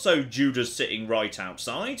course, so Judah's sitting right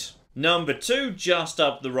outside. Number 2, just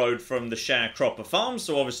up the road from the Sharecropper farm,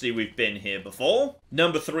 so obviously we've been here before.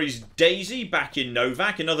 Number 3's Daisy, back in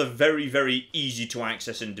Novak, another very, very easy to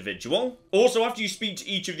access individual. Also, after you speak to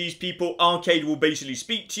each of these people, Arcade will basically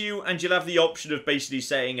speak to you, and you'll have the option of basically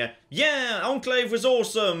saying, yeah, Enclave was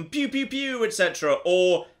awesome, pew pew pew, etc.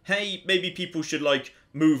 Or, hey, maybe people should, like,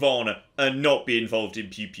 move on and not be involved in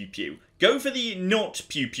pew pew pew. Go for the not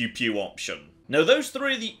pew pew pew option. Now, those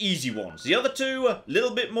 3 are the easy ones. The other 2, a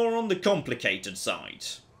little bit more on the complicated side.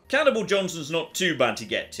 Cannibal Johnson's not too bad to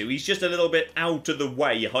get to. He's just a little bit out of the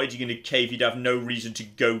way, hiding in a cave you'd have no reason to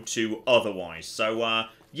go to otherwise. So,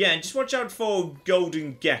 yeah, just watch out for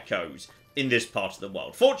golden geckos in this part of the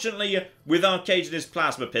world. Fortunately, with Arcade and his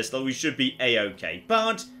plasma pistol, we should be A-OK.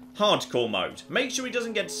 But, hardcore mode. Make sure he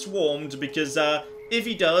doesn't get swarmed, because, if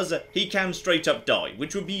he does, he can straight up die,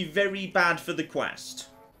 which would be very bad for the quest.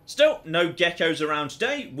 Still, no geckos around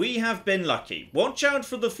today. We have been lucky. Watch out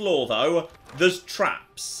for the floor, though. There's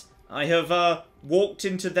traps. I have walked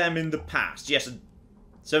into them in the past. Yes,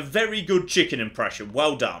 it's a very good chicken impression.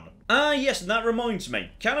 Well done. Ah, yes, and that reminds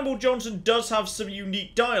me. Cannibal Johnson does have some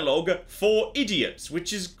unique dialogue for idiots,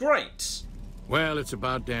 which is great. Well, it's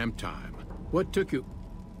about damn time. What took you...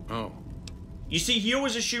 Oh. You see, he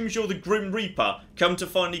always assumes you're the Grim Reaper, come to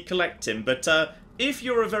finally collect him, but, if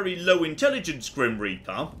you're a very low intelligence Grim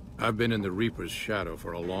Reaper... I've been in the Reaper's shadow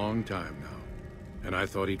for a long time now, and I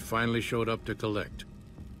thought he'd finally showed up to collect.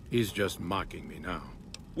 He's just mocking me now.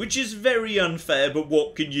 Which is very unfair, but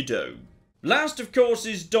what can you do? Last, of course,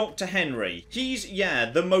 is Dr. Henry. He's,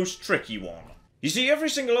 yeah, the most tricky one. You see, every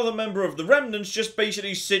single other member of the Remnants just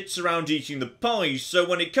basically sits around eating the pies, so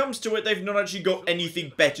when it comes to it, they've not actually got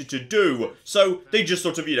anything better to do. So they just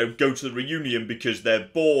sort of, you know, go to the reunion because they're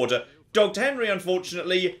bored. Dr. Henry,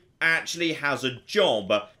 unfortunately, actually has a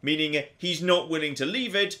job, meaning he's not willing to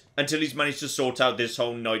leave it until he's managed to sort out this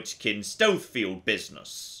whole Nightkin stealth field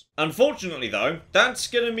business. Unfortunately, though, that's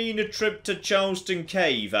gonna mean a trip to Charleston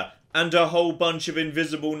Cave and a whole bunch of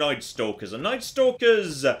invisible Night Stalkers. And Night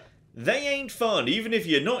Stalkers, they ain't fun, even if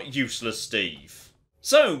you're not useless, Steve.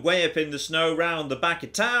 So, way up in the snow round the back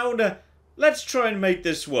of town, let's try and make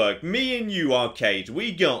this work. Me and you, Arcade,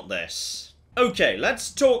 we got this. Okay,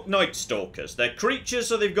 let's talk Night Stalkers. They're creatures,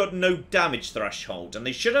 so they've got no damage threshold, and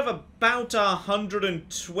they should have about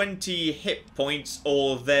 120 hit points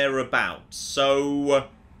or thereabouts. So,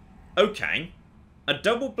 okay. A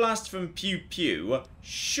double blast from Pew Pew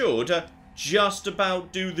should just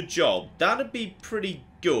about do the job. That'd be pretty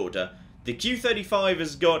good. The Q-35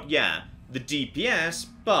 has got, yeah, the DPS,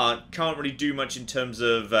 but can't really do much in terms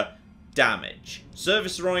of damage.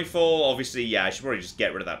 Service rifle, obviously, yeah, I should probably just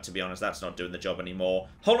get rid of that, to be honest. That's not doing the job anymore.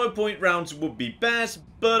 Hollow point rounds would be best,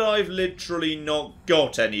 but I've literally not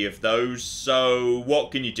got any of those, so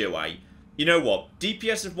what can you do, eh? You know what?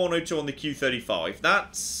 DPS of 102 on the Q35,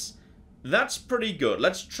 that's pretty good.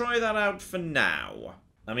 Let's try that out for now.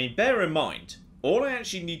 I mean, bear in mind, all I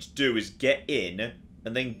actually need to do is get in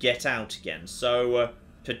and then get out again. So,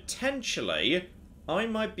 potentially, I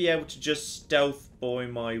might be able to just stealth boy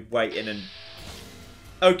my way in and...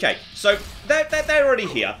 Okay, so they're already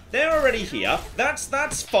here. They're already here.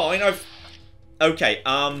 That's fine. Okay,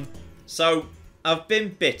 so I've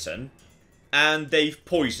been bitten and they've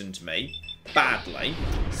poisoned me badly.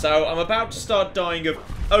 So I'm about to start dying of...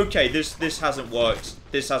 Okay, this hasn't worked.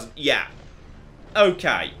 This hasn't... Yeah.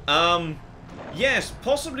 Okay, yes,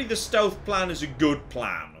 possibly the stealth plan is a good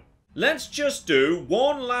plan. Let's just do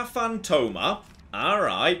one La Fantoma.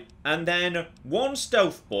 Alright, and then one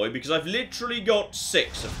stealth boy, because I've literally got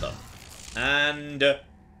 6 of them. And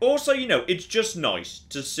also, you know, it's just nice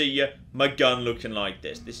to see my gun looking like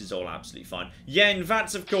this. This is all absolutely fine. Yeah, in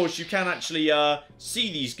VATS, of course, you can actually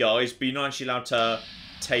see these guys, but you're not actually allowed to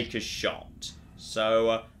take a shot.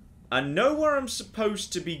 So, I know where I'm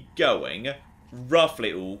supposed to be going.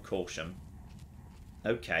 Roughly. Ooh, caution.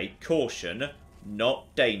 Okay, caution,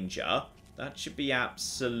 not danger. That should be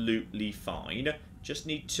absolutely fine. Just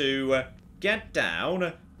need to get down.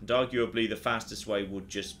 And arguably the fastest way would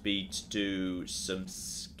just be to do some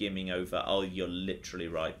skimming over. Oh, you're literally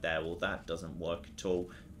right there. Well, that doesn't work at all.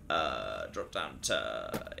 Drop down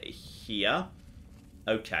to here.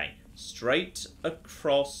 Okay. Straight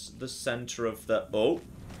across the center of the... Oh.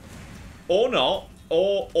 Or not.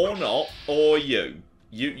 Or not. Or you.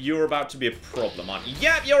 You're about to be a problem, aren't you?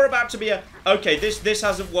 Yep, you're about to be a... Okay, this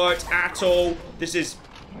hasn't worked at all. This is...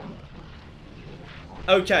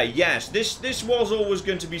 Okay, yes, this was always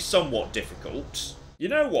going to be somewhat difficult. You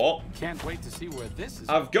know what? Can't wait to see where this is.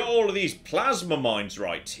 I've got all of these plasma mines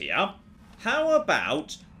right here. How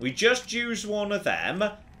about we just use one of them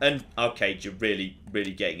and... Okay, you're really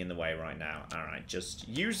getting in the way right now. Alright, just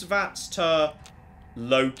use VATS to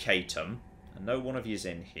locate them. I know one of you's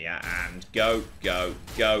in here, and go. Okay,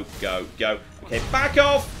 back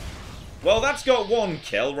off! Well, that's got one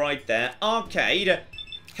kill right there. Arcade,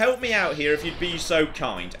 help me out here if you'd be so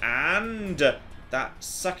kind. And that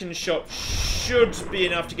second shot should be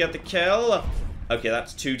enough to get the kill. Okay,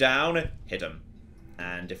 that's 2 down. Hit him.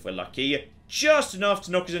 And if we're lucky, just enough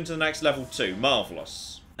to knock us into the next level 2.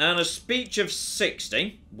 Marvellous. And a speech of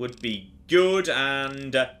 60 would be good,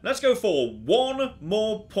 and let's go for 1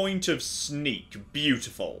 more point of sneak.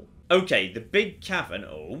 Beautiful. Okay, the big cavern.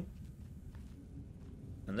 Oh.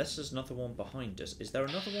 Unless there's another one behind us. Is there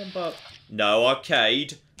another one but... No,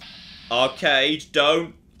 arcade. Arcade,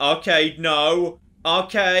 don't. Arcade, no.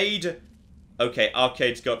 Arcade. Okay,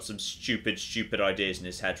 Arcade's got some stupid ideas in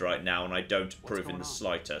his head right now, and I don't approve in the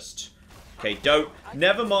slightest. Okay, don't.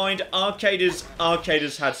 Never mind. Arcade has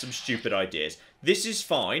had some stupid ideas. This is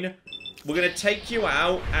fine. We're going to take you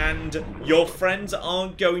out, and your friends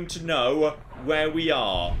aren't going to know where we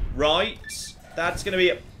are, right? That's going to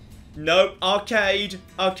be... a... No, Arcade.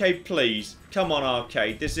 Arcade, please. Come on,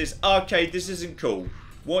 Arcade. This isn't cool.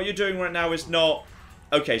 What you're doing right now is not...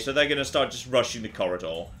 Okay, so they're going to start just rushing the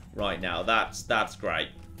corridor right now. That's great.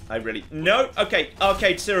 I really... No! Okay,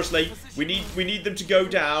 Arcade, seriously. We need them to go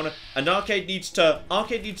down, and Arcade needs to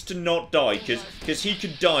not die, because he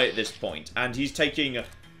could die at this point, and he's taking...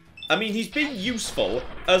 I mean, he's being useful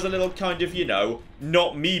as a little kind of, you know,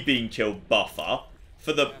 not me being killed buffer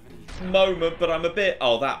for the moment, but I'm a bit...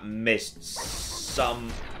 Oh, that missed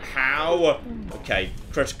somehow. Okay,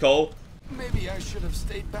 critical. Maybe I should have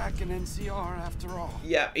stayed back in NCR after all.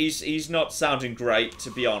 Yeah, he's not sounding great, to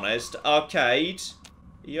be honest. Arcade,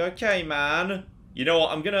 are you okay, man? You know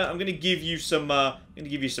what? I'm gonna give you some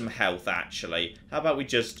health, actually. How about we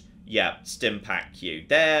just stim pack you?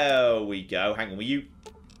 There we go. Hang on, were you?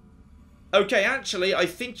 Okay, actually, I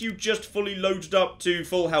think you just fully loaded up to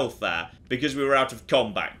full health there because we were out of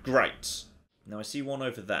combat. Great. Now I see one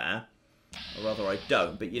over there, or rather I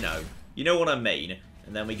don't, but you know what I mean.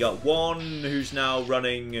 And then we got one who's now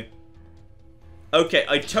running... Okay,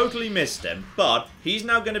 I totally missed him, but he's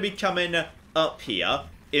now going to be coming up here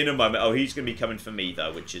in a moment. Oh, he's going to be coming for me,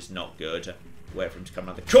 though, which is not good. Wait for him to come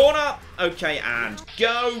around the corner. Okay, and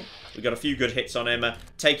go. We got a few good hits on him.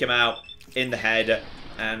 Take him out in the head.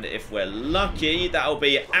 And if we're lucky, that'll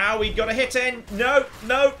be... Ow, we got a hit in. No.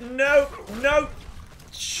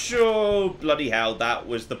 Sure, bloody hell, that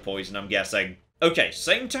was the poison, I'm guessing. Okay,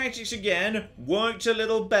 same tactics again. Worked a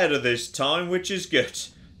little better this time, which is good.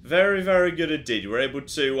 Very, very good indeed. We're able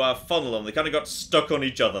to funnel them. They kind of got stuck on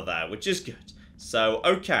each other there, which is good. So,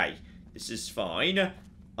 okay. This is fine.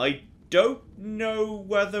 I don't know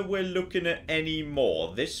whether we're looking at any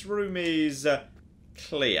more. This room is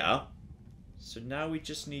clear. So now we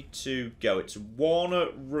just need to go. It's one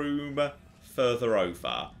room further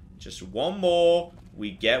over. Just one more.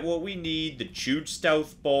 We get what we need. The chewed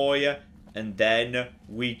stealth boy. And then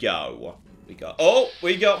we go. Oh,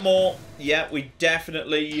 we got more. Yeah, we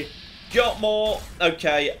definitely got more.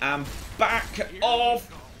 Okay, and back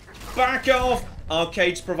off. Back off.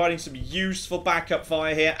 Arcade's providing some useful backup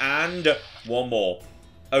fire here. And one more.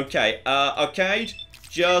 Okay, Arcade,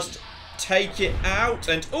 just take it out.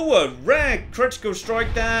 And, oh, a rare critical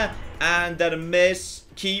strike there. And then a miss.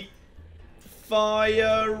 Keep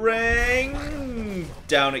firing.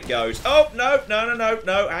 Down it goes. Oh, no.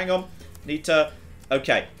 Hang on. Need to...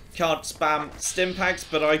 Okay. Can't spam stim packs,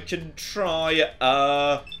 but I can try.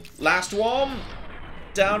 Last one.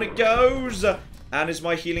 Down it goes. And is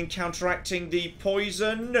my healing counteracting the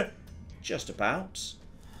poison? Just about.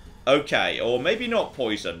 Okay, or maybe not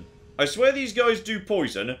poison. I swear these guys do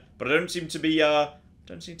poison, but I don't seem to be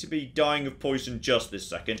dying of poison just this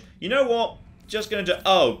second. You know what? Just gonna do...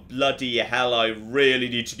 Oh, bloody hell, I really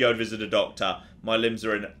need to go and visit a doctor. My limbs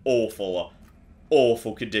are in awful,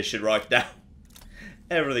 awful condition right now.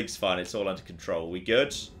 Everything's fine. It's all under control. We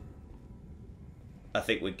good? I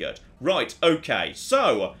think we're good. Right, okay.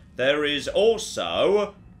 So, there is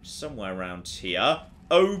also, somewhere around here,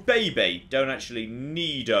 Oh Baby. Don't actually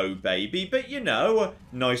need Oh Baby, but you know,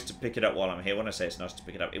 nice to pick it up while I'm here. When I say it's nice to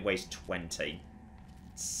pick it up, it weighs 20.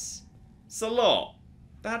 It's a lot.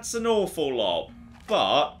 That's an awful lot.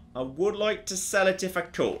 But, I would like to sell it if I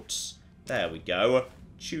could. There we go.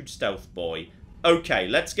 Chewed stealth boy. Okay,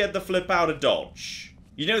 let's get the flip out of Dodge.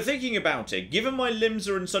 You know, thinking about it, given my limbs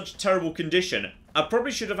are in such terrible condition, I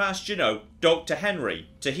probably should have asked, you know, Dr. Henry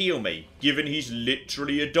to heal me, given he's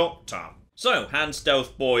literally a doctor. So, hand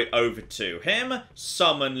stealth boy over to him,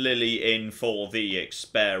 summon Lily in for the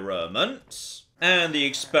experiment. And the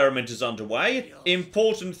experiment is underway.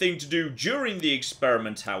 Important thing to do during the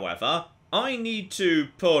experiment, however, I need to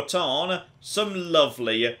put on some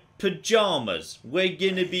lovely pajamas. We're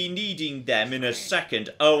gonna be needing them in a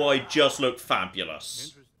second. Oh, I just look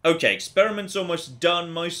fabulous. Okay, experiment's almost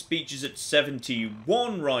done. My speech is at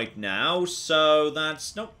 71 right now, so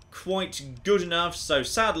that's not quite good enough. So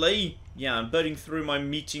sadly, yeah, I'm burning through my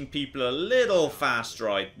meeting people a little fast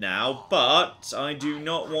right now, but I do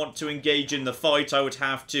not want to engage in the fight. I would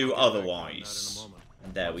have to otherwise.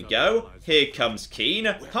 And there we go. Here comes Keen.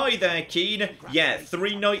 Hi there, Keen. Yeah,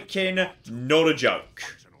 3 Nightkin, not a joke.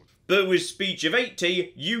 But with speech of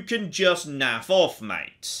 80, you can just naff off,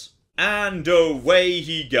 mate. And away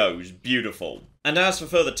he goes. Beautiful. And as for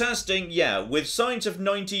further testing, yeah, with science of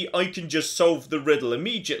 90, I can just solve the riddle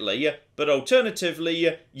immediately. But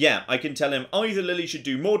alternatively, yeah, I can tell him either Lily should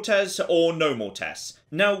do more tests or no more tests.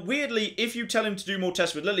 Now, weirdly, if you tell him to do more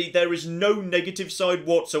tests with Lily, there is no negative side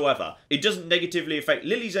whatsoever. It doesn't negatively affect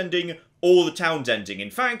Lily's ending or the town's ending.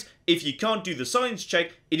 In fact, if you can't do the science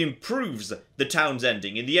check, it improves the town's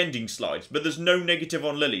ending in the ending slides, but there's no negative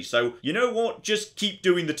on Lily, so you know what? Just keep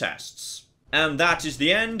doing the tests. And that is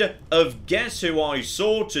the end of Guess Who I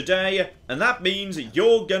Saw today, and that means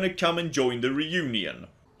you're gonna come and join the reunion.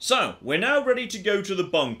 So, we're now ready to go to the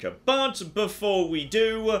bunker, but before we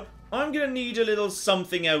do, I'm going to need a little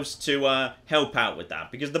something else to help out with that,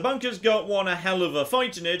 because the bunker's got one a hell of a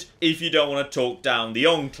fight in it if you don't want to talk down the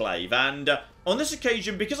Enclave, and on this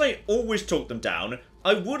occasion, because I always talk them down,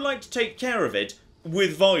 I would like to take care of it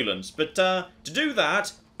with violence, but to do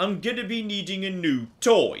that, I'm going to be needing a new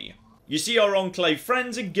toy. You see, our Enclave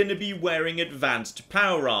friends are going to be wearing advanced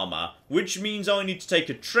power armor, which means I need to take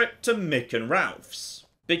a trip to Mick and Ralph's.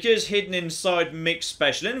 Because hidden inside Mick's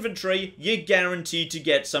special inventory, you're guaranteed to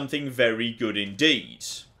get something very good indeed.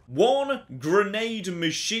 One grenade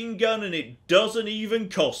machine gun, and it doesn't even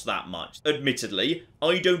cost that much. Admittedly,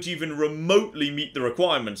 I don't even remotely meet the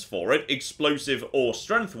requirements for it, explosive or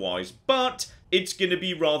strength-wise, but it's going to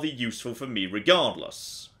be rather useful for me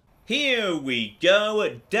regardless. Here we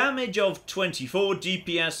go. Damage of 24,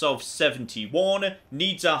 DPS of 71,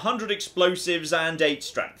 needs 100 explosives and 8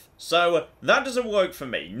 strength. So that doesn't work for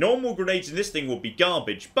me. Normal grenades in this thing will be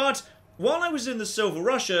garbage, but while I was in the Silver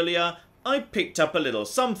Rush earlier, I picked up a little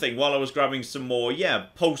something while I was grabbing some more,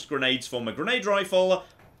 pulse grenades for my grenade rifle.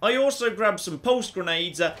 I also grabbed some pulse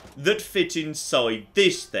grenades that fit inside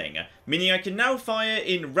this thing, meaning I can now fire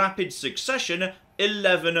in rapid succession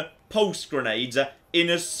 11 pulse grenades in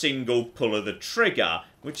a single pull of the trigger,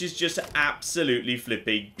 which is just absolutely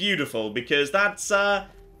flipping beautiful, because that's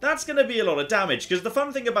that's going to be a lot of damage. Because the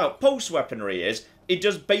fun thing about pulse weaponry is it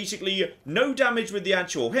does basically no damage with the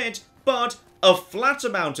actual hit, but a flat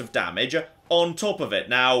amount of damage on top of it.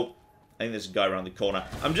 Now, I think there's a guy around the corner.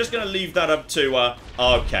 I'm just going to leave that up to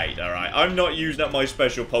Arcade, alright? I'm not using up my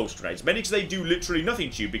special pulse grenades. Mainly because they do literally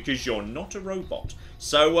nothing to you because you're not a robot.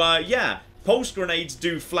 So, yeah, pulse grenades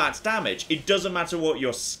do flat damage. It doesn't matter what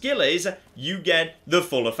your skill is, you get the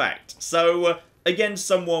full effect. So, against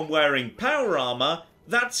someone wearing power armor,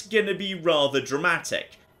 that's going to be rather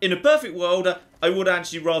dramatic. In a perfect world, I would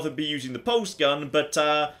actually rather be using the pulse gun, but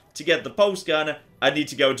to get the pulse gun, I need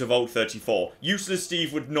to go into Vault 34. Useless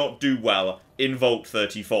Steve would not do well in Vault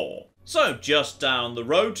 34. So, just down the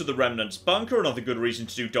road to the Remnant's bunker, another good reason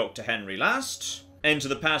to do Dr. Henry last. Enter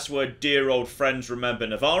the password, Dear Old Friends Remember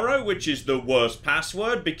Navarro, which is the worst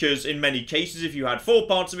password, because in many cases, if you had 4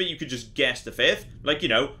 parts of it, you could just guess the 5th. Like, you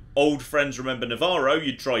know, Old Friends Remember Navarro,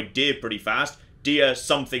 you'd try Dear pretty fast. Dear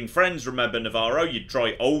Something Friends Remember Navarro, you'd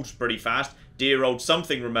try Old pretty fast. Dear Old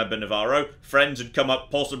Something Remember Navarro, Friends would come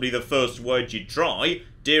up possibly the first word you'd try.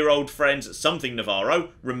 Dear Old Friends Something Navarro,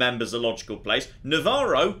 remembers a logical place.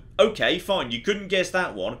 Navarro, okay, fine, you couldn't guess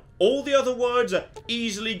that one. All the other words are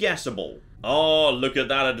easily guessable. Oh, look at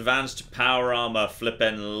that advanced power armor,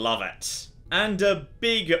 flippin' love it. And a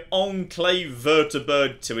big Enclave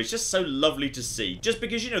vertibird too. It's just so lovely to see. Just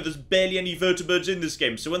because, you know, there's barely any vertibirds in this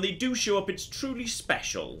game, so when they do show up, it's truly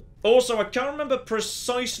special. Also, I can't remember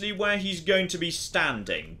precisely where he's going to be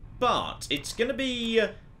standing, but it's going to be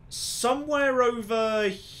somewhere over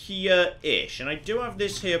here-ish. And I do have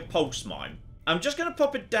this here pulse mine. I'm just going to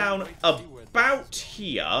pop it down about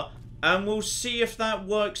here, and we'll see if that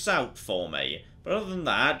works out for me. But other than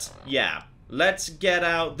that, yeah. Let's get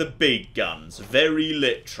out the big guns, very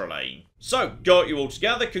literally. So, got you all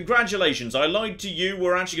together. Congratulations, I lied to you.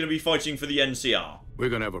 We're actually going to be fighting for the NCR. We're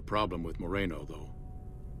going to have a problem with Moreno, though.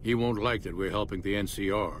 He won't like that we're helping the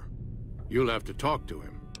NCR. You'll have to talk to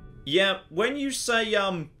him. Yeah, when you say,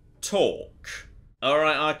 talk.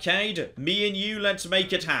 Alright, Arcade, me and you, let's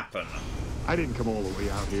make it happen. I didn't come all the way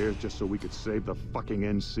out here just so we could save the fucking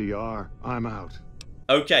NCR. I'm out.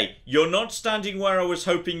 Okay, you're not standing where I was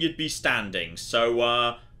hoping you'd be standing,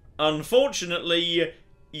 so, unfortunately,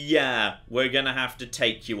 yeah, we're gonna have to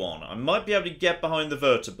take you on. I might be able to get behind the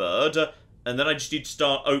vertibird, and then I just need to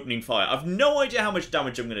start opening fire. I've no idea how much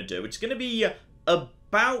damage I'm gonna do. It's gonna be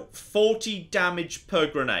about 40 damage per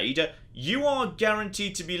grenade. You are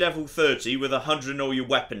guaranteed to be level 30 with 100 in all your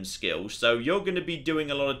weapon skills, so you're going to be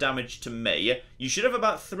doing a lot of damage to me. You should have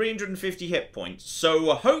about 350 hit points,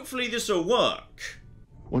 so hopefully this will work.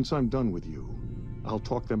 Once I'm done with you, I'll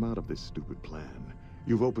talk them out of this stupid plan.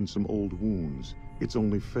 You've opened some old wounds. It's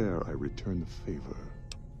only fair I return the favor.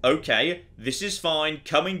 Okay, this is fine.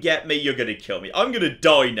 Come and get me. You're going to kill me. I'm going to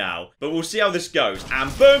die now. But we'll see how this goes. And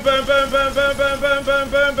boom, boom, boom, boom, boom, boom, boom, boom,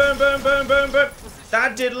 boom, boom, boom, boom, boom, boom.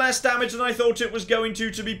 That did less damage than I thought it was going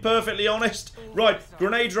to be perfectly honest. Right,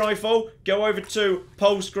 grenade rifle. Go over to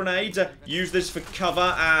pulse grenades. Use this for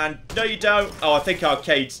cover. And no, you don't. Oh, I think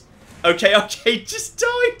Arcade's... Okay, Arcade just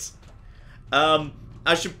died.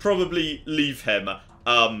 I should probably leave him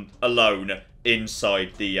alone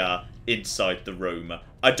inside the room.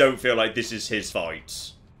 I don't feel like this is his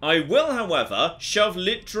fight. I will, however, shove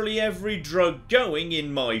literally every drug going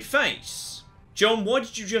in my face. John, why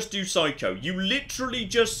did you just do Psycho? You literally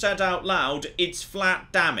just said out loud, it's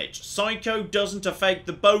flat damage. Psycho doesn't affect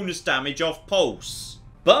the bonus damage off Pulse.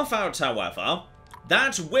 Buff out, however,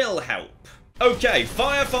 that will help. Okay,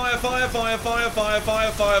 fire, fire, fire, fire, fire, fire,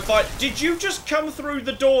 fire, fire, fire. Did you just come through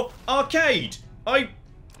the door? Arcade, I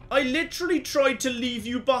literally tried to leave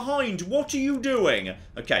you behind. What are you doing?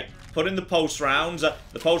 Okay, put in the pulse rounds.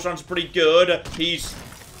 The pulse rounds are pretty good. He's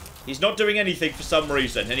not doing anything for some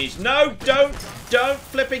reason. And he's... No, don't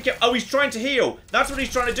flipping... Oh, he's trying to heal. That's what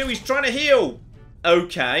he's trying to do. He's trying to heal.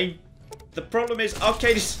 Okay. The problem is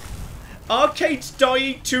Arcade's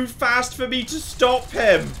dying too fast for me to stop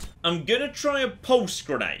him. I'm gonna try a pulse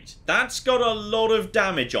grenade. That's got a lot of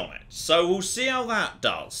damage on it. So we'll see how that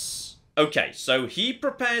does. Okay, so he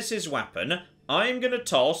prepares his weapon. I'm gonna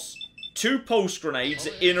toss 2 pulse grenades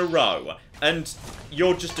in a row. And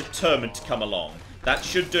you're just determined to come along. That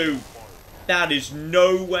should do... That is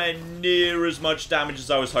nowhere near as much damage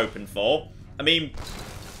as I was hoping for. I mean,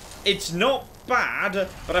 it's not bad,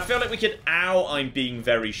 but I feel like we could... Ow, I'm being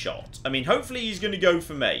very shot. I mean, hopefully he's gonna go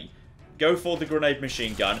for me. Go for the grenade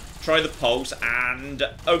machine gun. Try the pulse, and...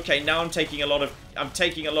 Okay, now I'm taking a lot of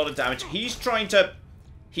damage. He's trying to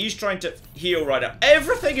heal right now.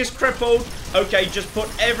 Everything is crippled. Okay, just put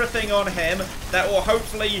everything on him. That will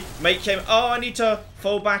hopefully make him... Oh, I need to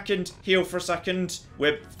fall back and heal for a second.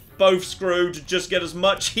 We're both screwed. Just get as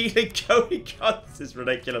much healing going. God, this is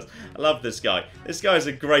ridiculous. I love this guy. This guy's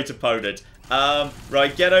a great opponent.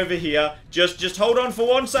 Right, get over here. Just hold on for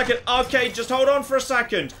 1 second. Arcade, just hold on for a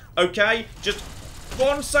second. Okay, just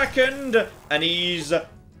 1 second. And he's...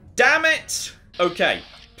 Damn it! Okay,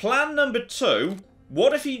 plan number 2.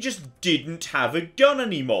 What if he just didn't have a gun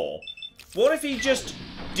anymore? What if he just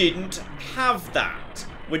didn't have that?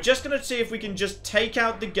 We're just going to see if we can just take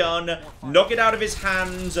out the gun, knock it out of his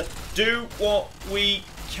hands, do what we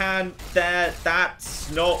can there. That's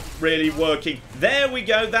not really working. There we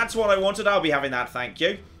go. That's what I wanted. I'll be having that. Thank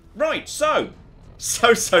you. Right. So.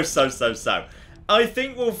 I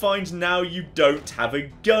think we'll find now you don't have a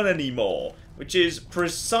gun anymore, which is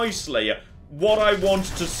precisely what I want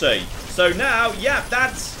to see. So now, yeah,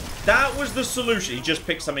 that was the solution. He just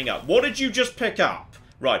picked something up. What did you just pick up?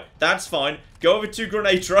 Right, that's fine. Go over to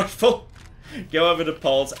grenade rifle. Go over to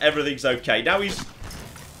Pulse. Everything's okay. Now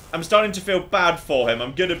I'm starting to feel bad for him.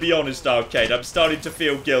 I'm gonna be honest, Arcade. I'm starting to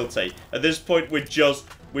feel guilty. At this point, we're just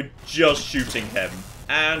shooting him.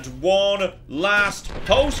 And one last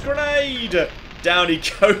Pulse grenade. Down he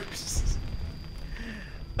goes.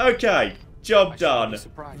 Okay, job done.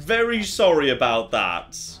 Very sorry about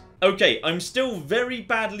that. Okay, I'm still very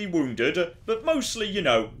badly wounded, but mostly, you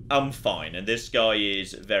know, I'm fine. And this guy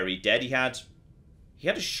is very dead. He had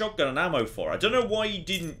a shotgun and ammo for it. I don't know why he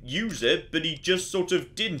didn't use it, but he just sort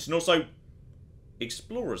of didn't. And also,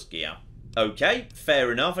 explorer's gear. Okay,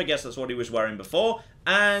 fair enough. I guess that's what he was wearing before.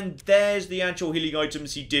 And there's the actual healing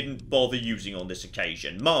items he didn't bother using on this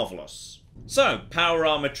occasion. Marvellous. So, power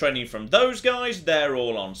armor training from those guys. They're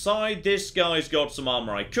all on side. This guy's got some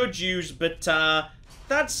armor I could use, but,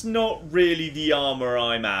 that's not really the armor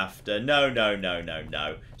I'm after.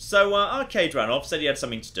 No. So, Arcade ran off, said he had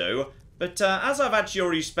something to do. But, as I've actually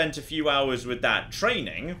already spent a few hours with that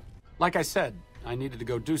training... Like I said, I needed to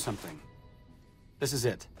go do something. This is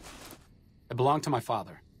it. It belonged to my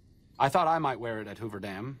father. I thought I might wear it at Hoover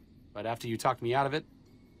Dam, but after you talked me out of it,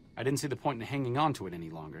 I didn't see the point in hanging on to it any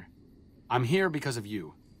longer. I'm here because of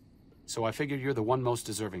you, so I figured you're the one most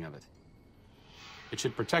deserving of it. It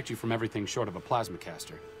should protect you from everything short of a plasma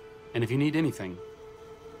caster. And if you need anything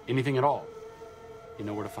at all, you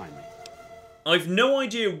know where to find me. I've no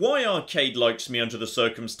idea why Arcade likes me under the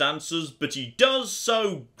circumstances, but he does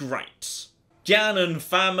so great. Gannon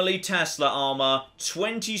family Tesla armor,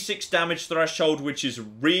 26 damage threshold, which is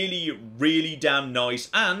really damn nice,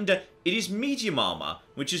 and it is medium armor,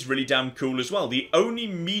 which is really damn cool as well. The only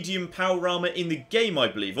medium power armor in the game, I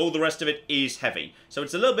believe. All the rest of it is heavy. So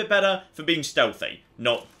it's a little bit better for being stealthy.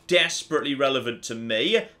 Not desperately relevant to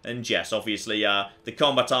me. And yes, obviously, the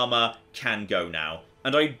combat armor can go now.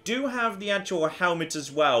 And I do have the actual helmet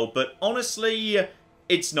as well, but honestly,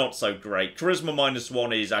 it's not so great. Charisma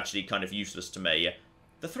 -1 is actually kind of useless to me.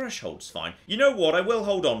 The threshold's fine. You know what? I will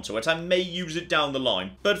hold on to it. I may use it down the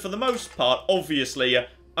line. But for the most part, obviously,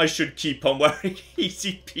 I should keep on wearing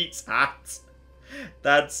Easy Pete's hat.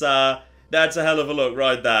 That's a hell of a look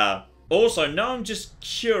right there. Also, now I'm just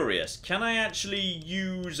curious. Can I actually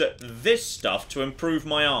use this stuff to improve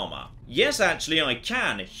my armor? Yes, actually, I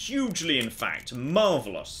can. Hugely, in fact.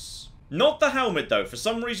 Marvellous. Not the helmet, though. For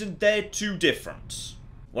some reason, they're too different.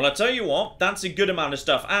 Well, I tell you what, that's a good amount of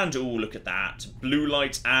stuff. And, ooh, look at that. Blue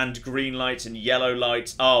lights and green lights and yellow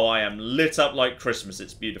lights. Oh, I am lit up like Christmas.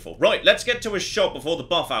 It's beautiful. Right, let's get to a shop before the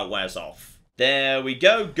buff out wears off. There we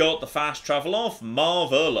go. Got the fast travel off.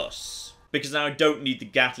 Marvellous. Because now I don't need the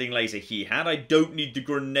Gatling laser he had. I don't need the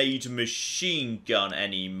grenade machine gun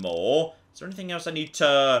anymore. Is there anything else I need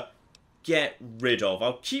to get rid of?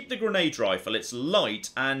 I'll keep the grenade rifle. It's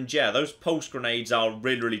light. And yeah, those pulse grenades are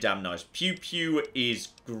really damn nice. Pew Pew is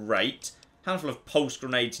great. Handful of pulse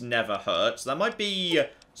grenades never hurts. That might be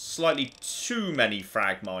slightly too many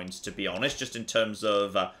frag mines, to be honest, just in terms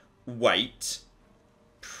of weight.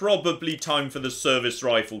 Probably time for the service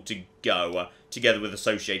rifle to go, together with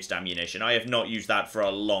associated ammunition. I have not used that for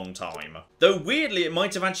a long time. Though weirdly, it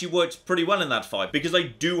might have actually worked pretty well in that fight, because I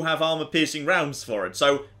do have armor-piercing rounds for it,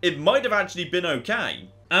 so it might have actually been okay.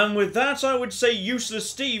 And with that, I would say Useless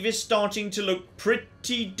Steve is starting to look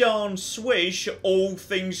pretty darn swish, all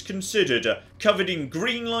things considered. Covered in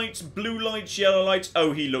green lights, blue lights, yellow lights.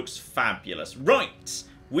 Oh, he looks fabulous. Right,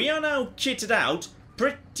 we are now kitted out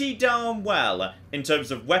pretty darn well in terms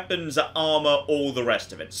of weapons, armor, all the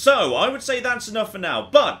rest of it. So, I would say that's enough for now.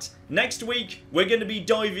 But, next week, we're going to be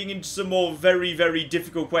diving into some more very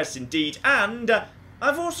difficult quests indeed. And,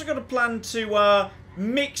 I've also got a plan to,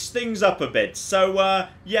 mix things up a bit. So,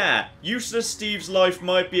 yeah, Useless Steve's life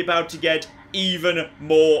might be about to get even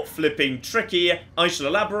more flipping tricky. I shall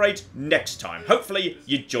elaborate next time. Hopefully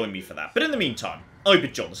you join me for that. But in the meantime, I've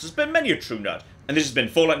been John. This has been Many a True Nerd, and this has been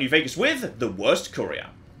Fallout New Vegas with The Worst Courier.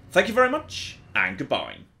 Thank you very much, and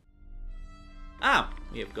goodbye. Ah,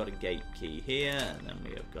 we have got a gate key here, and then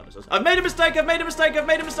we have got... I've made a mistake, I've made a mistake, I've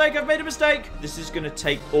made a mistake, I've made a mistake! This is going to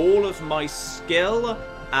take all of my skill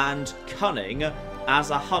and cunning as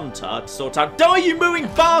a hunter to sort out... Die, you mooing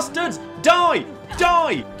bastards! Die!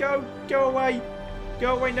 Die! Go away.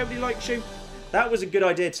 Go away, nobody likes you. That was a good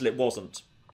idea till it wasn't.